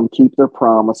 They don't keep their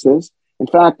promises. In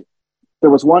fact, there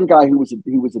was one guy who was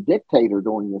a dictator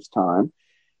during this time,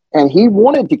 and he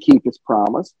wanted to keep his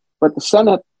promise, but the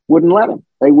Senate wouldn't let him.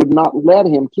 They would not let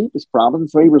him keep his promise. And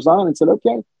so he resigned and said,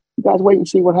 okay, you guys wait and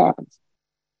see what happens.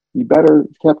 You better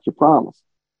kept your promise.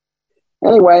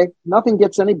 Anyway, nothing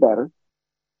gets any better.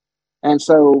 And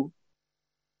so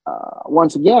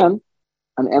once again,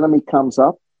 an enemy comes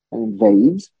up and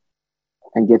invades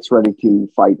and gets ready to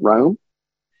fight Rome.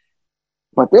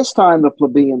 But this time the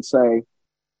plebeians say,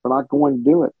 we're not going to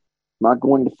do it. We're not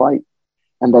going to fight.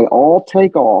 And they all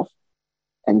take off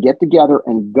and get together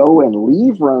and go and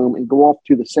leave Rome and go off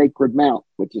to the Sacred Mount,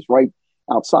 which is right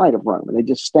outside of Rome. And they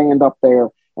just stand up there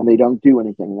and they don't do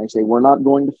anything. And they say, we're not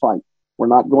going to fight. We're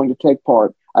not going to take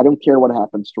part. I don't care what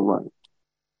happens to Rome.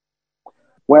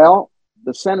 Well,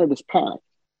 the Senate is panicked.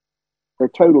 They're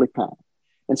totally panicked.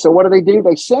 And so what do?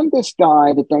 They send this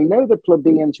guy that they know the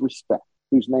plebeians respect,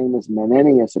 whose name is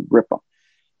Menenius Agrippa.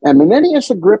 And Menenius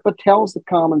Agrippa tells the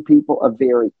common people a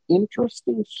very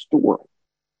interesting story.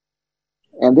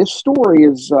 And this story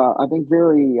is, I think,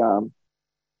 very, kind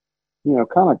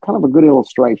of a good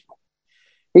illustration.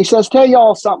 He says, tell you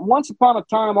all something. Once upon a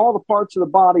time, all the parts of the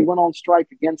body went on strike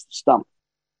against the stomach.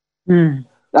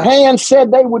 The hands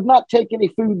said they would not take any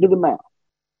food to the mouth.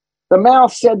 The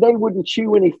mouth said they wouldn't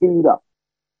chew any food up.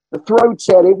 The throat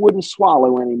said it wouldn't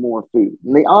swallow any more food.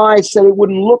 And the eyes said it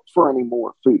wouldn't look for any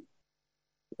more food.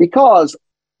 Because,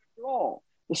 after all,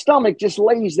 the stomach just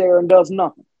lays there and does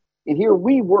nothing. And here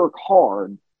we work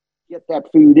hard to get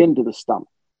that food into the stomach.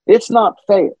 It's not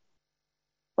fair.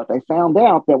 But they found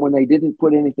out that when they didn't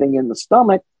put anything in the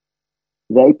stomach,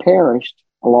 they perished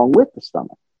along with the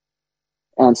stomach.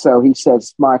 And so he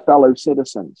says, my fellow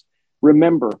citizens,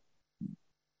 remember,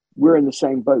 we're in the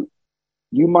same boat.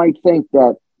 You might think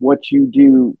that what you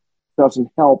do doesn't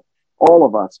help all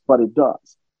of us, but it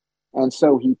does. And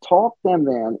so he talked them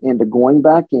then into going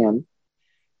back in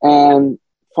and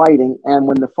fighting. And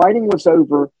when the fighting was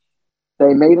over,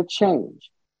 they made a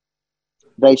change.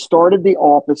 They started the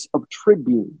office of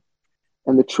tribune.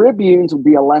 And the tribunes would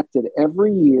be elected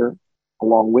every year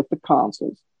along with the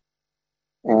consuls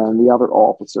and the other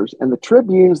officers. And the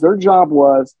tribunes, their job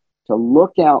was to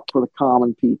look out for the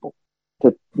common people,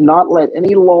 to not let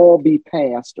any law be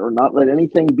passed or not let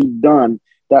anything be done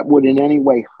that would in any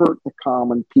way hurt the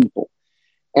common people.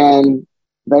 And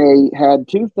they had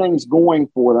two things going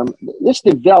for them. This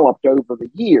developed over the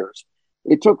years.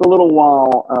 It took a little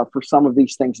while for some of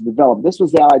these things to develop. This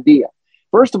was the idea.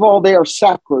 First of all, they are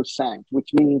sacrosanct, which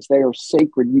means they are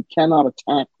sacred. You cannot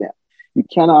attack them. You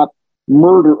cannot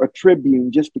murder a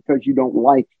tribune just because you don't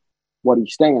like what he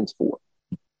stands for.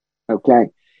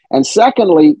 Okay. And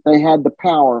secondly, they had the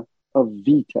power of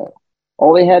veto.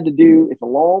 All they had to do, if a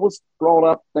law was brought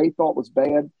up they thought was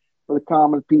bad for the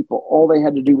common people, all they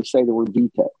had to do was say the word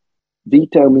veto.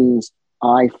 Veto means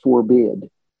I forbid.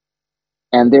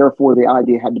 And therefore, the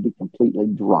idea had to be completely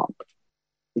dropped.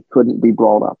 It couldn't be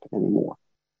brought up anymore.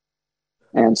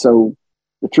 And so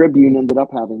the tribune ended up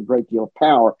having a great deal of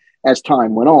power as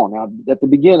time went on. Now, at the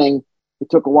beginning, it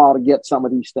took a while to get some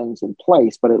of these things in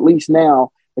place, but at least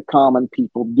now the common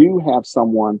people do have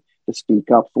someone to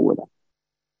speak up for them.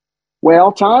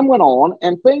 Well, time went on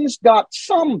and things got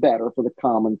some better for the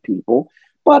common people,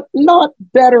 but not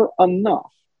better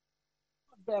enough.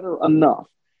 Not better enough.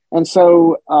 And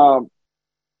so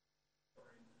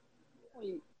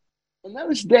in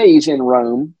those days in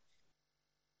Rome,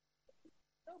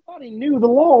 nobody knew the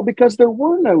law because there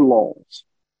were no laws.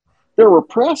 There were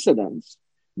precedents.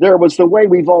 There was the way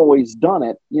we've always done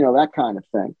it, you know, that kind of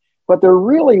thing. But there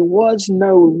really was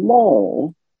no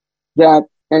law that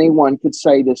anyone could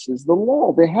say this is the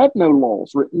law. They had no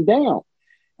laws written down.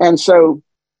 And so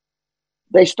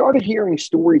they started hearing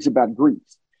stories about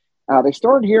Greece. They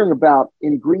started hearing about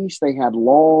in Greece, they had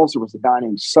laws. There was a guy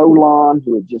named Solon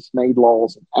who had just made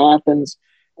laws in Athens.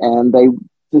 And they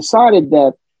decided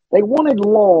that they wanted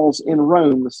laws in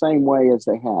Rome the same way as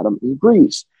they had them in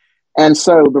Greece. And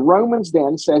so the Romans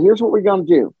then said, here's what we're going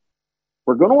to do.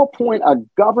 We're going to appoint a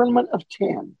government of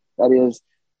 10. That is,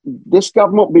 this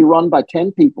government will be run by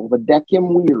 10 people, the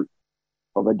decemviri,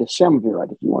 or the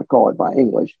decemvirate, if you want to call it by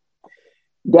English.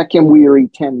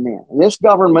 Decemviri, 10 men. And this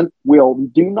government will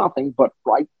do nothing but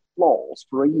write laws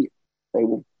for a year. They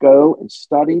will go and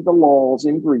study the laws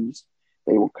in Greece.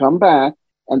 They will come back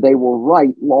and they will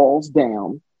write laws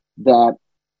down that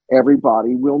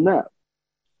everybody will know.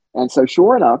 And so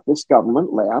sure enough, this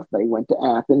government left. They went to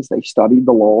Athens. They studied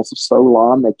the laws of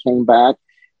Solon. They came back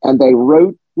and they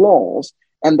wrote laws.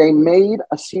 And they made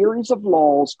a series of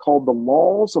laws called the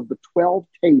Laws of the 12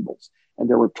 Tables. And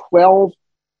there were 12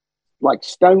 like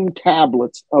stone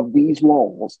tablets of these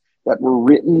laws that were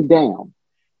written down.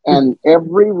 And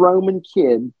every Roman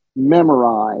kid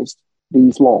memorized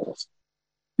these laws.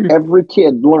 Every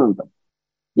kid learned them.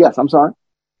 Yes, I'm sorry.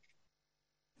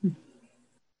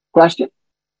 Question?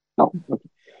 No. Okay.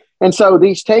 And so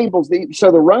these tables,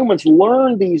 so the Romans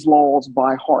learned these laws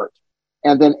by heart.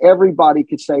 And then everybody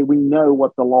could say, we know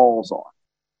what the laws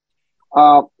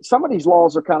are. Some of these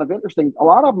laws are kind of interesting. A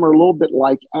lot of them are a little bit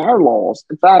like our laws.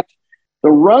 In fact,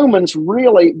 the Romans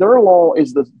really, their law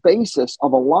is the basis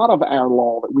of a lot of our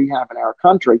law that we have in our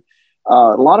country. A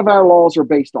lot of our laws are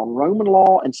based on Roman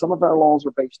law, and some of our laws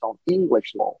are based on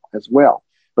English law as well.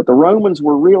 But the Romans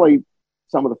were really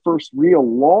some of the first real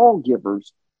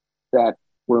lawgivers that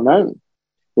were known.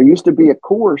 There used to be a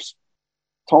course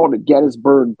taught at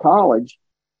Gettysburg College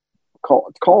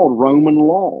called Roman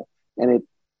law, and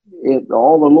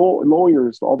all the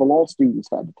lawyers, all the law students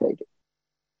had to take it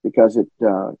because it,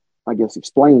 I guess,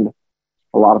 explained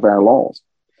a lot of our laws.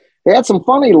 They had some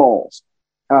funny laws.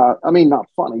 I mean, not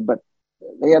funny, but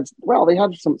they had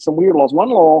some weird laws. One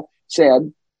law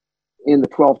said in the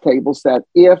 12 tables that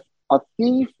if a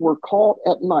thief were caught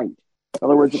at night, in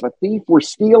other words, if a thief were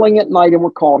stealing at night and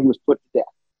were caught, he was put to death.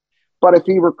 But if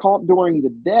he were caught during the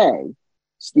day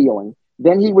stealing,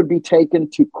 then he would be taken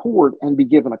to court and be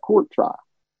given a court trial,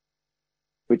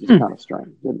 which is kind of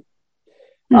strange, isn't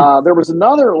it? There was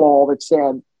another law that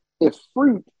said if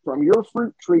fruit from your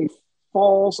fruit tree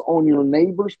falls on your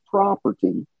neighbor's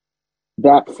property,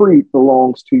 that fruit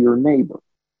belongs to your neighbor.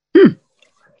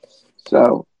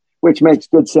 So, which makes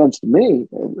good sense to me.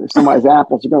 If somebody's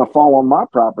apples are going to fall on my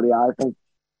property, I think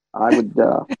I would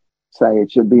say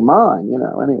it should be mine.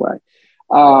 Anyway,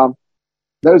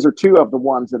 those are two of the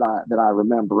ones that I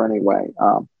remember anyway.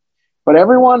 But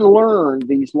everyone learned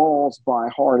these laws by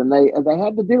heart, and they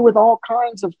had to do with all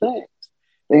kinds of things.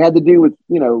 They had to do with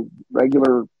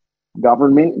regular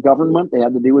government. They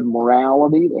had to do with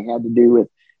morality. They had to do with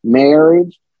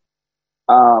marriage,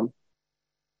 and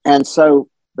so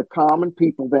the common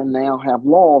people then now have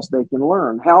laws they can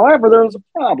learn. However, there was a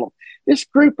problem. This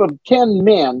group of 10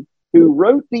 men who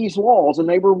wrote these laws, and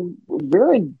they were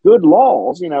very good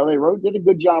laws. They did a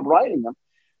good job writing them.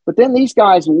 But then these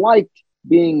guys liked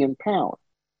being in power,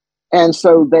 and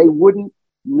so they wouldn't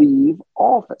leave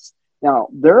office. Now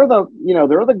they're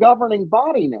the governing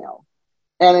body now,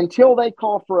 and until they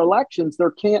call for elections,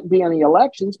 there can't be any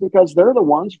elections because they're the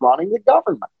ones running the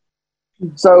government.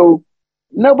 So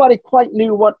nobody quite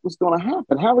knew what was going to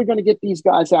happen. How are we going to get these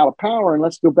guys out of power? And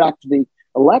let's go back to the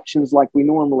elections like we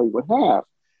normally would have.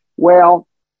 Well,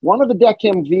 one of the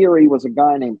decemviri was a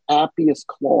guy named Appius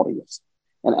Claudius.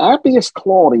 And Appius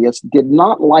Claudius did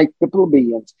not like the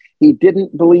plebeians. He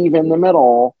didn't believe in them at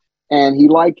all, and he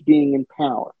liked being in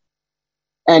power.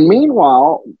 And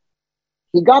meanwhile,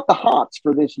 he got the hots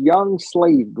for this young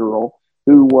slave girl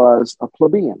who was a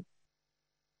plebeian.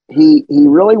 He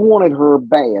really wanted her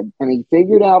bad, and he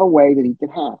figured out a way that he could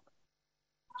have her.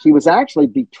 She was actually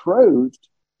betrothed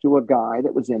to a guy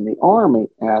that was in the army.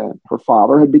 Her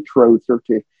father had betrothed her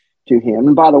to him.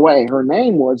 And by the way, her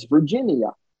name was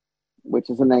Virginia, which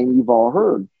is a name you've all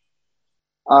heard.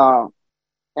 And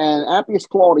Appius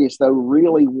Claudius, though,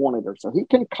 really wanted her. So he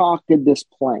concocted this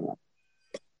plan.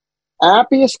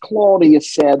 Appius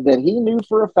Claudius said that he knew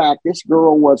for a fact this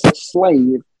girl was a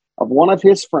slave of one of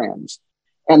his friends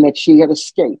and that she had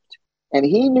escaped. And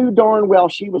he knew darn well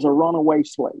she was a runaway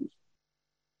slave.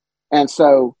 And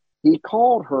so he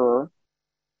called her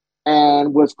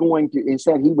and he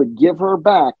said he would give her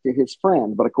back to his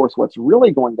friend. But of course, what's really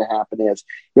going to happen is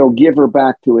he'll give her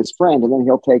back to his friend and then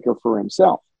he'll take her for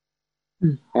himself.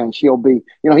 And she'll be,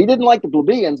 he didn't like the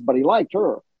plebeians, but he liked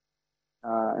her.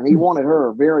 And he wanted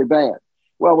her very bad.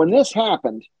 Well, when this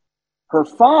happened, her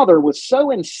father was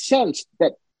so incensed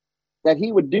that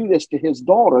he would do this to his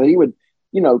daughter. He would,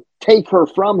 take her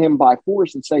from him by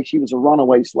force and say she was a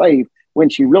runaway slave when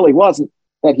she really wasn't,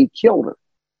 that he killed her.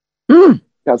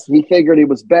 Because he figured it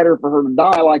was better for her to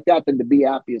die like that than to be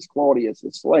Appius Claudius'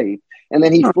 slave. And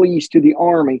then he flees to the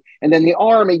army. And then the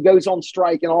army goes on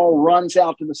strike and all runs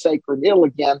out to the Sacred Hill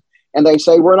again. And they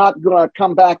say, we're not going to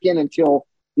come back in until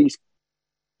these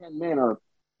 10 men are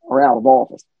out of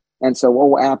office. And so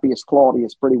old Appius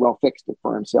Claudius pretty well fixed it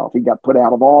for himself. He got put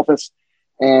out of office.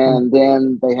 And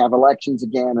then they have elections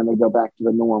again and they go back to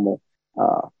the normal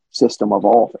system of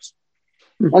office.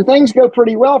 And things go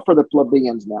pretty well for the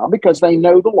plebeians now because they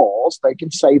know the laws, they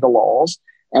can say the laws,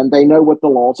 and they know what the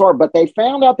laws are. But they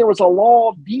found out there was a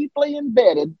law deeply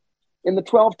embedded in the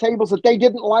 12 tables that they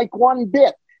didn't like one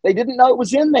bit. They didn't know it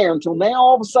was in there until now,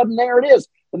 all of a sudden, there it is.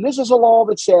 And this is a law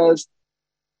that says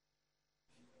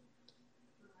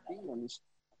plebeians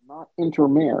not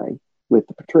intermarry with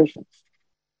the patricians.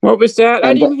 What was that?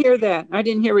 I didn't hear that. I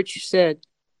didn't hear what you said.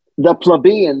 The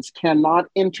plebeians cannot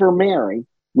intermarry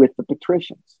with the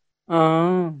patricians.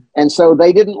 Oh. And so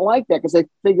they didn't like that because they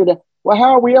figured, well,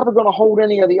 how are we ever going to hold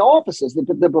any of the offices? The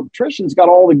patricians got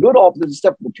all the good offices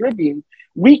except for the tribune.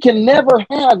 We can never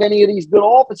have any of these good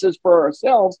offices for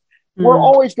ourselves. We're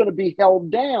always going to be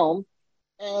held down.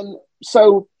 And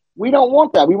so we don't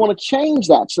want that. We want to change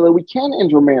that so that we can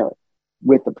intermarry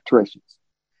with the patricians.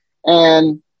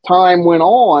 And time went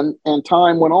on. And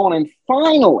finally,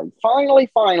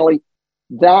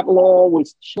 that law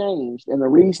was changed. And the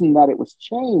reason that it was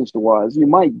changed was, you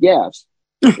might guess,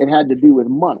 it had to do with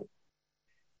money.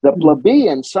 The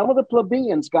plebeians, some of the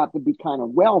plebeians got to be kind of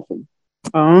wealthy.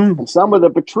 And some of the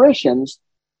patricians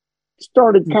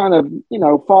started kind of,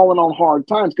 falling on hard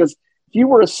times. Because if you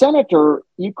were a senator,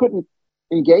 you couldn't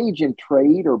engage in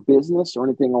trade or business or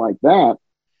anything like that.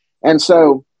 And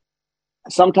so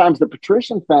sometimes the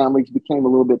patrician families became a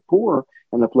little bit poor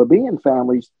and the plebeian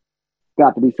families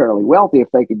got to be fairly wealthy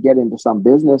if they could get into some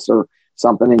business or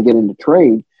something and get into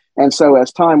trade. And so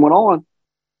as time went on,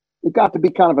 it got to be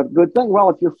kind of a good thing. Well,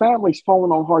 if your family's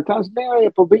falling on hard times, marry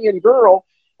a plebeian girl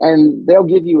and they'll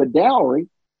give you a dowry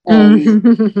and you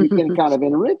can kind of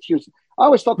enrich yourself. I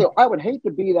always thought that I would hate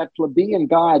to be that plebeian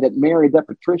guy that married that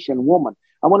patrician woman.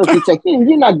 I wonder if he'd say,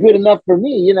 you're not good enough for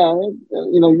me.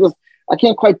 I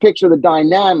can't quite picture the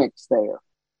dynamics there.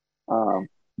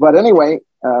 But anyway,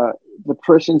 the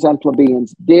patricians and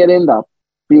plebeians did end up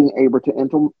being able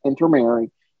to intermarry.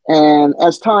 And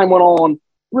as time went on,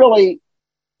 really,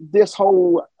 this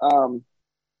whole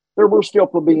there were still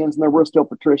plebeians and there were still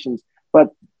patricians, but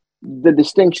the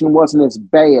distinction wasn't as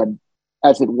bad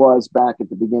as it was back at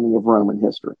the beginning of Roman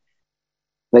history.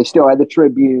 They still had the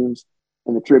tribunes,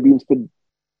 and the tribunes could,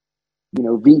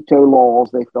 veto laws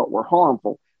they felt were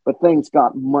harmful, but things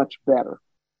got much better.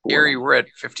 Gary, we're at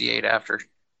 58 after.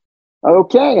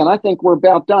 Okay, and I think we're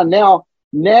about done. Now,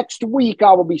 next week,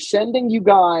 I will be sending you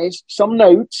guys some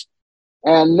notes,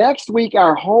 and next week,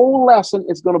 our whole lesson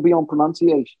is going to be on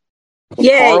pronunciation.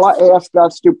 Yay. Carla asked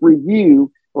us to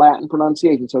review Latin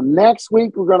pronunciation. So next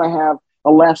week, we're going to have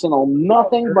a lesson on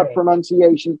nothing but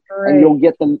pronunciation, and you'll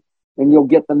get the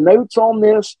notes on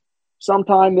this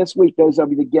sometime this week, those of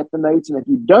you that get the notes. And if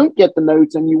you don't get the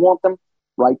notes and you want them,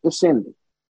 write to Cindy.